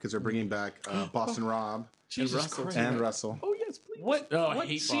Survivor because they're bringing back Boston Rob Jesus Russell, Christ. and Russell. Oh yes, please. What- Oh, I what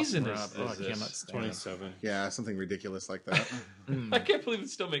hate season Boston is Rob. Oh, I this? cannot stand it. 27. Yeah, something ridiculous like that. I can't believe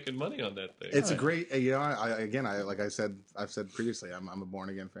it's still making money on that thing. It's a great, you know. I've said previously, I'm a born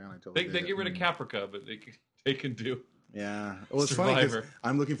again fan. I totally. They dig get it. rid of Caprica, but they can do. Yeah, well, it's funny 'cause Survivor.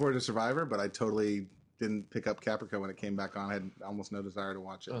 I'm looking forward to Survivor, but I totally didn't pick up Caprica when it came back on. I had almost no desire to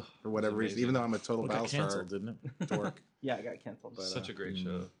watch it Ugh, for whatever it's reason, amazing. even though I'm a total Well, it got Battlestar canceled, didn't it? dork. Yeah, it got canceled. But, Such a great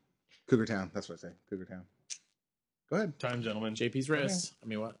show. Cougar Town. That's what I say. Cougar Town. Go ahead. Time, gentlemen. JP's wrist. I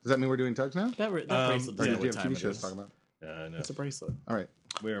mean, what? Does that mean we're doing tugs now? That bracelet Or doesn't do know you what have time TV it shows is. to talk about? Yeah, I know. It's a bracelet. All right.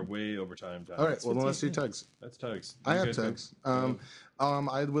 We are way over time. John. All right. Well, then let's do tugs. That's tugs. I You have guys go. tugs.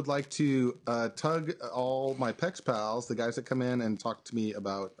 I would like to tug all my PEX pals, the guys that come in and talk to me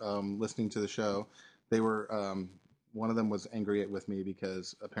about listening to the show. They were one of them was angry with me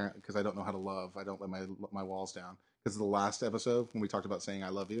because I don't know how to love. I don't let my walls down. Because the last episode when we talked about saying I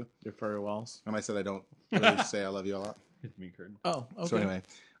love you, Your furry walls. and I said I don't really say I love you a lot. Hit me, Kurt. Oh, okay. So anyway,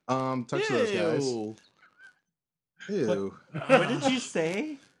 tugs to those guys. Ew. Ew. What did you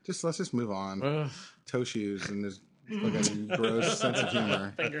say? Let's just move on. Ugh. Toe shoes and his fucking gross sense of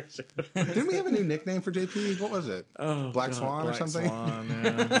humor. Fingers. Didn't we have a new nickname for JP? What was it? Oh, Black God, Swan or Black something? Swan,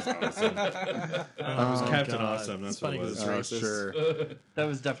 yeah. It was Captain God. Awesome. That's It's what funny it 'cause was. it's racist. Sure. That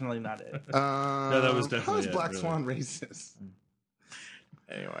was definitely not it. that was definitely How is it, Black really. Swan racist?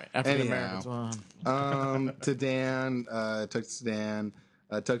 Anyway, African Anyhow. American Swan. To Dan, tugs to Dan,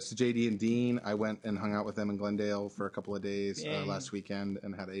 tugs to JD and Dean. I went and hung out with them in Glendale for a couple of days Yay. last weekend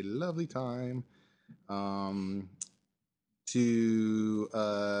and had a lovely time. To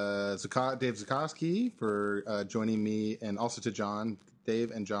Dave Zukoski for joining me, and also to John.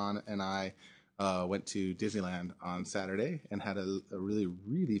 Dave and John and I went to Disneyland on Saturday and had a really,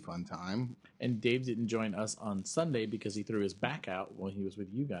 really fun time. And Dave didn't join us on Sunday because he threw his back out when he was with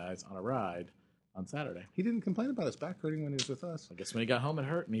you guys on a ride on Saturday. He didn't complain about his back hurting when he was with us. I guess when he got home it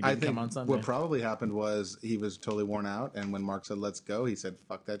hurt and he I didn't think come on Sunday. what probably happened was he was totally worn out, and when Mark said "let's go," he said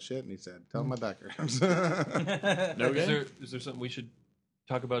 "fuck that shit," and he said, "Tell him my back hurts." No good? Is there something we should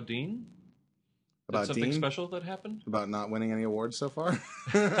talk about, Dean? About something Dean? special that happened? About not winning any awards so far.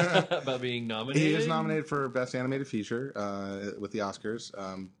 About being nominated? He is nominated for Best Animated Feature with the Oscars.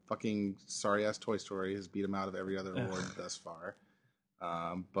 Fucking sorry ass Toy Story has beat him out of every other award thus far.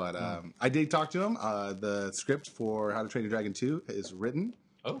 I did talk to him. The script for How to Train Your Dragon 2 is written.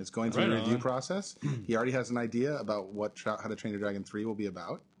 Oh, It's going through right the review on. process. He already has an idea about what How to Train Your Dragon 3 will be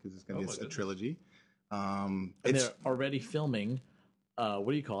about, because it's going to be a goodness. trilogy. And It's they're already filming. What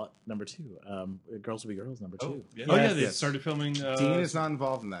do you call it? Number 2. Girls Will Be Girls. Number 2. Oh, yeah. Oh yeah, they Yes. started filming. Dean is not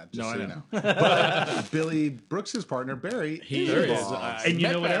involved in that. Just No, so I you know. know. But Billy Brooks's partner Barry He is is. involved. And you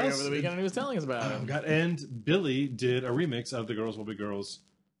met know what Barry else? Over the weekend, and he was telling us about Oh, him. God. And Billy did a remix of the Girls Will Be Girls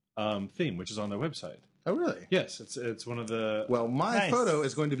theme, which is on their website. Oh, really? Yes, it's one of the. Well, my Nice. photo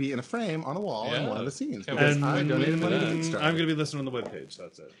is going to be in a frame on a wall in Yeah. one of the scenes Okay, because and I donated money to I'm Kickstarter. going to be listed on the webpage.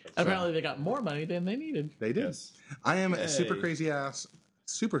 That's it. That's Apparently, they got more money than they needed. They did. Yes. I am Yay. super crazy ass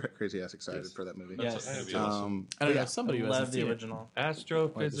excited Yes. for that movie. Yes. That'd be awesome. I don't yeah. know. Somebody I who love hasn't the seen it. original.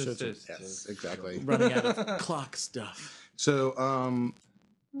 Astrophysicist. Yes, exactly. Running out of clock stuff. So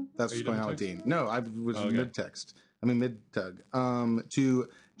that's Are you what's going done on with with Dean. No, I was Oh, okay. mid-tug. To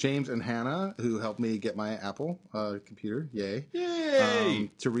James and Hannah, who helped me get my Apple computer. Yay.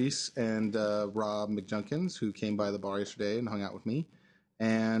 Yay! To Reese and Rob McJunkins, who came by the bar yesterday and hung out with me.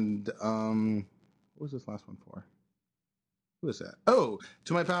 And what was this last one for? Who is that? Oh,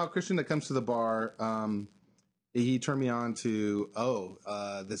 to my pal Christian that comes to the bar. He turned me on to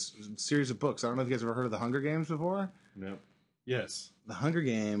this series of books. I don't know if you guys have ever heard of the Hunger Games before. No. Yes. The Hunger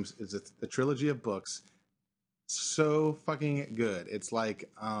Games is a trilogy of books. So fucking good. It's like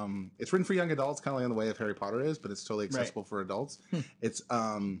it's written for young adults, kind of like in the way of Harry Potter is, but it's totally accessible for adults. It's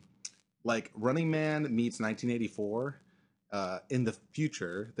like Running Man meets 1984. In the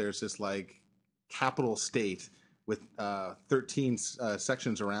future, there's this like capital state with 13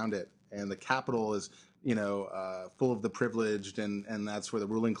 sections around it, and the capital is full of the privileged, and that's where the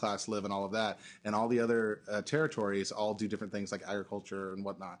ruling class live and all of that, and all the other territories all do different things like agriculture and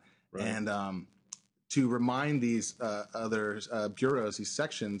whatnot. Right. And to remind these other bureaus, these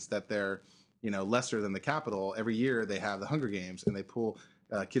sections, that they're lesser than the capital, every year they have the Hunger Games, and they pull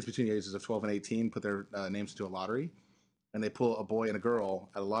kids between the ages of 12 and 18, put their names into a lottery. And they pull a boy and a girl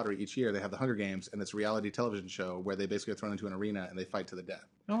at a lottery each year. They have the Hunger Games, and it's a reality television show where they basically are thrown into an arena and they fight to the death.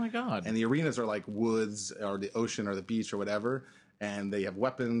 Oh my god! And the arenas are like woods or the ocean or the beach or whatever, and they have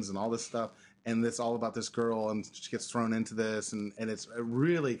weapons and all this stuff. And it's all about this girl, and she gets thrown into this, and it's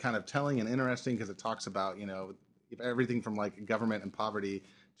really kind of telling and interesting because it talks about everything from like government and poverty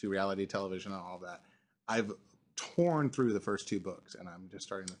to reality television and all of that. I've torn through the first 2 books, and I'm just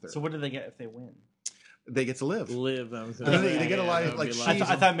starting the third. So what do they get if they win? They get to live. Live. They get a lot of, like,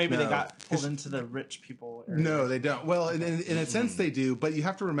 I thought maybe they No. got pulled into the rich people area. No, they don't. Well, in a sense, they do, but you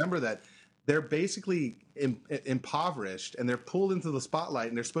have to remember that they're basically impoverished, and they're pulled into the spotlight,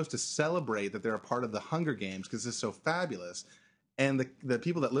 and they're supposed to celebrate that they're a part of the Hunger Games because it's so fabulous. And the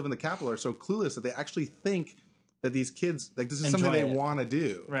people that live in the capital are so clueless that they actually think that these kids, like, this is something they Enjoy it. want to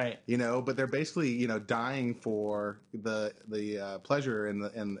do, Right. But they're basically dying for the pleasure and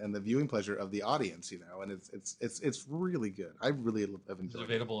the viewing pleasure of the audience, and it's really good. I really have Is it enjoyed it.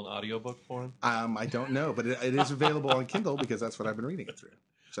 available in audiobook form? I don't know, but it is available on Kindle because that's what I've been reading it through.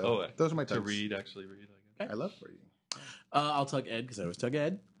 So those are my To tugs. actually read. I guess. I love reading. I'll tug Ed because I always tug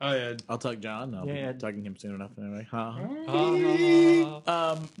Ed. Oh yeah. I'll tug John. I'll Yeah, be Ed. tugging him soon enough anyway. Ah.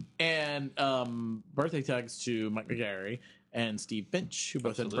 And birthday tugs to Mike McGarry and Steve Finch, who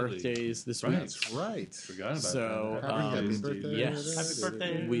both Absolutely. had birthdays this Right. week. That's right. Forgot about So, that. Happy Steve. birthday. Yes. Happy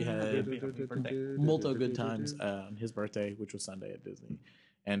birthday. We had Happy birthday. multiple good times on his birthday, which was Sunday at Disney.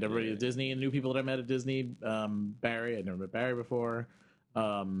 And everybody at Disney and new people that I met at Disney. Barry, I'd never met Barry before.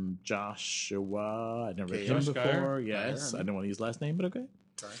 Joshua, I'd never met him Josh Geyer? before. Yes, Yeah. I don't want to use his last name, but okay.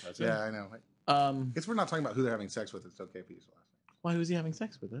 That's it. Yeah, I know. If we're not talking about who they're having sex with, it's okay if you use the last name. Why was he having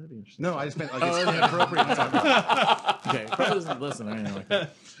sex with? That'd be interesting. No, I just meant like Oh, it's okay. inappropriate to talk about. Okay, probably doesn't listen or anything like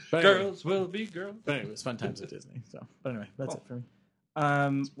that. But anyway, Girls will be girls. but anyway, it was fun times at Disney. So, but anyway, that's it for me.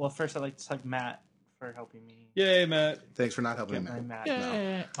 Well, first I'd like to thank Matt for helping me Yay, Matt. Thanks for not helping get me. my Matt. Matt.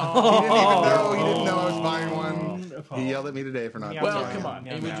 Yeah. He didn't know I was buying one. He yelled at me today for not Yeah, Well, buying come it. on.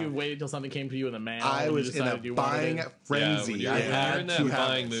 Yeah, And would yeah. you wait until something came to you in the mail? I and was you in a decided you wanted buying it? frenzy. Yeah, I when you're had in that to have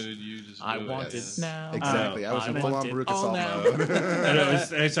buying it. mood, you just I do it. want it now. Exactly. I was in full on want it Baruch all assault now. mode. I know,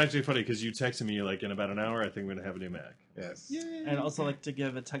 it's actually funny because you texted me like in about an hour. I think we're gonna have a new Mac. Yes. And I'd also like to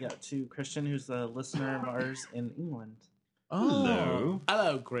give a tug out to Christian, who's a listener of ours in England. Oh.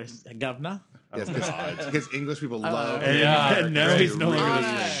 Hello, Chris, Governor. Yes, God. because English people love. And- Yeah. and now Very he's no longer really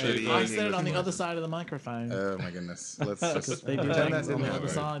listening. shitty I said it English on the people. other side of the microphone. Oh my goodness. Let's Because just they do pretend that things on didn't the other happen.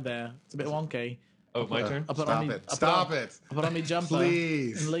 side there. It's a bit wonky. Oh, my turn? I'll put Stop on me, it. I'll Stop put on, it. I'll put on me jumper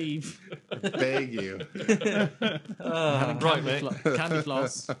Please. and leave. Beg you. Having Right, candy, mate. candy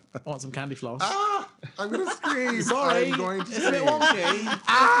floss. I want some candy floss. Ah! I'm going to scream. Sorry, I'm going to it's a bit scream. wonky.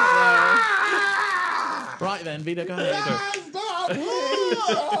 Ah! Right then, Vito, go ahead. Stop, please.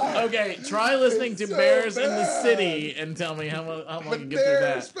 Okay, try listening to so Bears in the bad. City and tell me how long you But can get through they're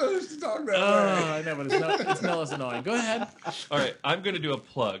that. supposed to talk that Oh, way. I know, but it's no less annoying. Go ahead. All right, I'm going to do a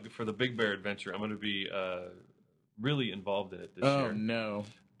plug for the Big Bear Adventure. I'm going to be really involved in it this Oh year. no.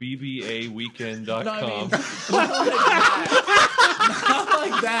 BBAweekend.com. No, I mean, not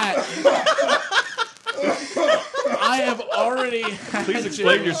like that. I have already. Please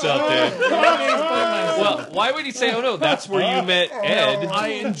explain yourself, Dave. Let me explain myself. Well, why would he say, oh no, that's where you met Ed? I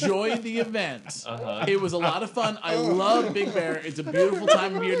enjoyed the event. Uh-huh. It was a lot of fun. I love Big Bear. It's a beautiful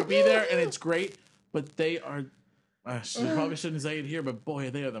time of year to be there, and it's great. But they are. I probably shouldn't say it here, but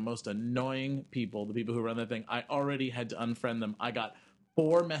boy, they are the most annoying people. The people who run that thing. I already had to unfriend them. I got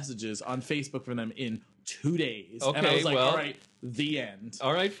 4 messages on Facebook from them in 2 days, and I Okay, was like, well- "All right, the end."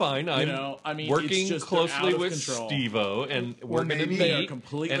 All right, fine. I'm I mean, working it's just they're out closely of with control. Steve-O, and we're going to maybe- meet. They are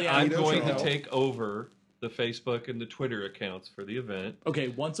completely and out I'm of going to control. take over the Facebook and the Twitter accounts for the event. Okay,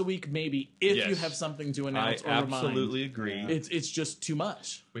 once a week, maybe if you Yes. have something to I announce or absolutely remind. agree. It's just too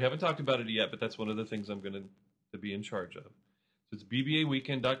much. We haven't talked about it yet, but that's one of the things I'm going to be in charge of. So it's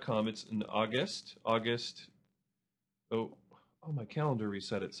bbaweekend.com. It's in August. Oh, my calendar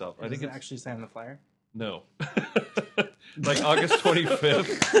reset itself. I Does think it it's actually say on the flyer? no. Like August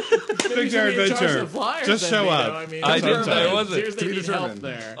 25th. Big Bear Adventure. Just show up. I mean, I there's didn't- I wasn't. Seriously, To be need help determined.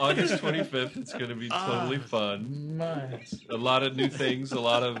 there. August 25th. It's going to be totally fun. Nice. A lot of new things, a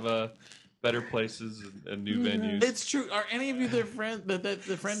lot of better places and new venues. It's true. Are any of you the friend that the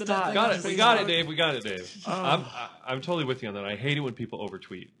friend of that Stop. thing Got on it. We got it, Facebook? Dave. We got it, Dave. Oh. I'm totally with you on that. I hate it when people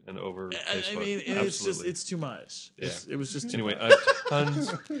overtweet and over I Facebook. mean, it's just Absolutely. it's too much. Yeah. It was just too Anyway, much. tons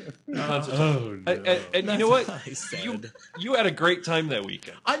of Oh, no. and you know what? I said. You had a great time that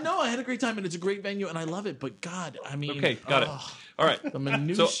weekend. I know I had a great time and it's a great venue and I love it. But God, I mean, Okay, got it. All right. The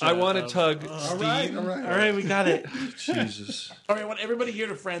minutia. So I want to of- tug All Steve. right. All right, we got it. Jesus. All right, I want everybody here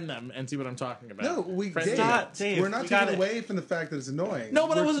to friend them and see what I'm talking about. No, we Friend Dave, Stop, Dave, we're not we got taking it. away from the fact that it's annoying. No,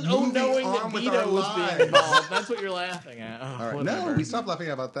 but I We're wasn't moving knowing that on with our Vito was being lives. involved. That's what you're laughing at. Oh, All right. whatever. No, we stopped laughing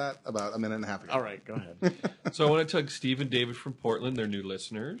about that about a minute and a half ago. All right, go ahead. So I want to tug Steve and David from Portland. They're new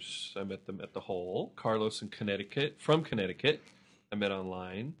listeners. I met them at the Hole. Carlos in Connecticut, from Connecticut. I met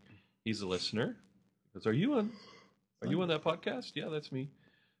online. He's a listener. He goes, Are you on that podcast? Yeah, that's me.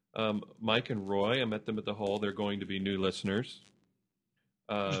 Mike and Roy, I met them at the Hole. They're going to be new listeners.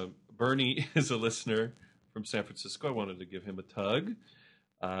 Bernie is a listener from San Francisco. I wanted to give him a tug.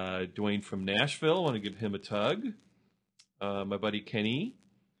 Dwayne from Nashville, I want to give him a tug. My buddy Kenny.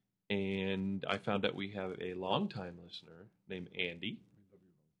 And I found out we have a longtime listener named Andy,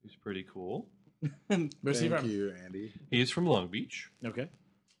 who's pretty cool. Where's he Thank from? you, Andy. He is from Long Beach. Okay.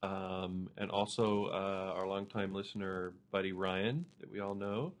 And also our longtime listener, buddy Ryan, that we all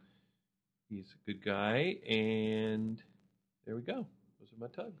know. He's a good guy. And there we go. Those are my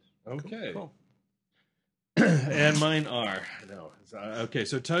tugs. Okay. Cool. And mine are okay.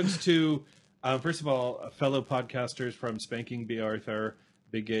 So tugs to first of all, fellow podcasters from Spanking B. Arthur,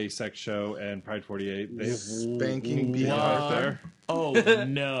 Big Gay Sex Show, and Pride 48. They've Spanking B. What? Arthur. Oh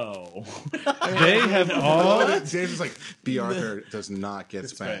no! They have all. James is like, B. Arthur does not get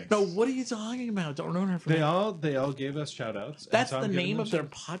spanked. No, what are you talking about? Don't ruin her for me. They all gave us shout outs. That's the name of their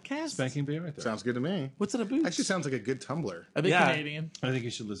podcast. Spanking B. Arthur. Sounds good to me. What's it about? Actually, sounds like a good Tumblr. Are they Yeah. Canadian? I think you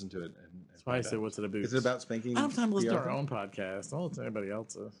should listen to it. That's why I said, "What's it about?" Is it about spanking? I don't have time to listen B. to our Arthur? own podcast. I'll listen to anybody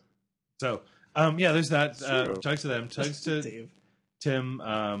else's. So, yeah, there's that. True. Tugs to them. Tugs to Dave.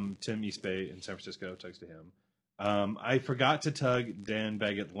 Tim East Bay in San Francisco. Tugs to him. I forgot to tug Dan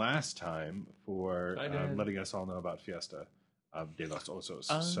Baggett last time for Hi, Dan. letting us all know about Fiesta de los Osos.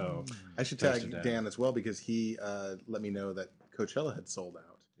 So, I should Thanks tag to Dan. Dan as well because he let me know that Coachella had sold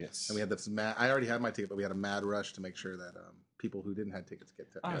out. yes. And we had this mad, I already had my ticket, but we had a mad rush to make sure that people who didn't have tickets get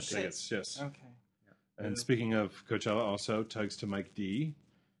Oh, got shit. tickets. Yes. Okay. And speaking of Coachella, also tugs to Mike D.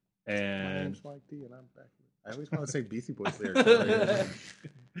 My And name's Mike D, and I'm back. I always want to say Beastie Boys lyrics.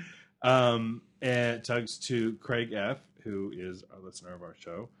 and tugs to Craig F., who is a listener of our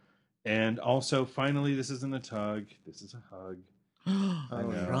show. And also, finally, this isn't a tug. This is a hug. Oh,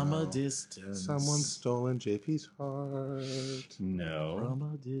 know. From a distance. Someone's stolen JP's heart. No.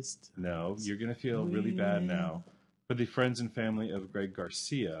 From a distance. No. You're going to feel really bad now. For the friends and family of Greg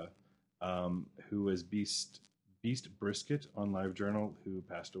Garcia, who was Beast Brisket on LiveJournal, who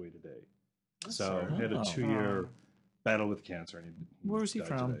passed away today. So sorry. he had a Oh. 2-year battle with cancer. And he Where was he died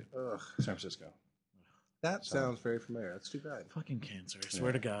from? today. Ugh. San Francisco. That sounds very familiar. That's too bad. Fucking cancer. I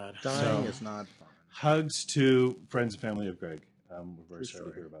swear to God. Dying is not fun. Hugs to friends and family of Greg. We're very sorry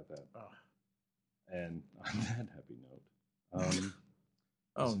to hear about that. Oh. And on that happy note,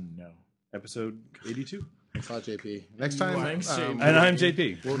 Oh no. episode 82. Thanks a lot, JP. Next time, Thanks, JP. And I'm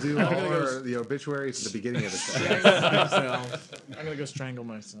JP. we'll do all the obituaries at the beginning of the show. Strangle myself. I'm gonna go strangle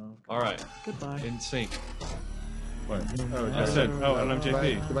myself. All right. Goodbye. In sync. What? I said, and I'm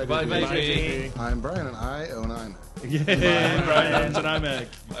JP. Goodbye, Bye, JP. JP. I'm Brian, and I own I'm. Yay, Brian, and I'm Mac.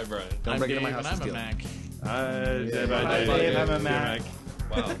 Bye, Brian. Don't I'm break Dave, into my and house I'm and a steal. Mac. Bye, Dave, I'm a Dave. Mac.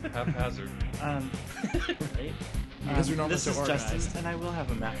 Wow, haphazard. Right? Because we're not This so is organized. Justin, and I will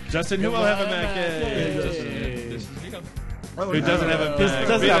have a Mac. Justin, who will have a Mac? Yay. This is Vito. Who doesn't have a This Mac?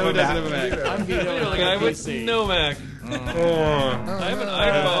 doesn't Vito, have a who doesn't Mac. have a Mac? I'm Vito. Vito, and the I guy got with PC. no Mac. I have an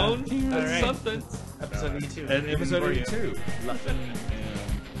iPhone. That's All right. something. Episode 82. And episode For you. 82. Yeah.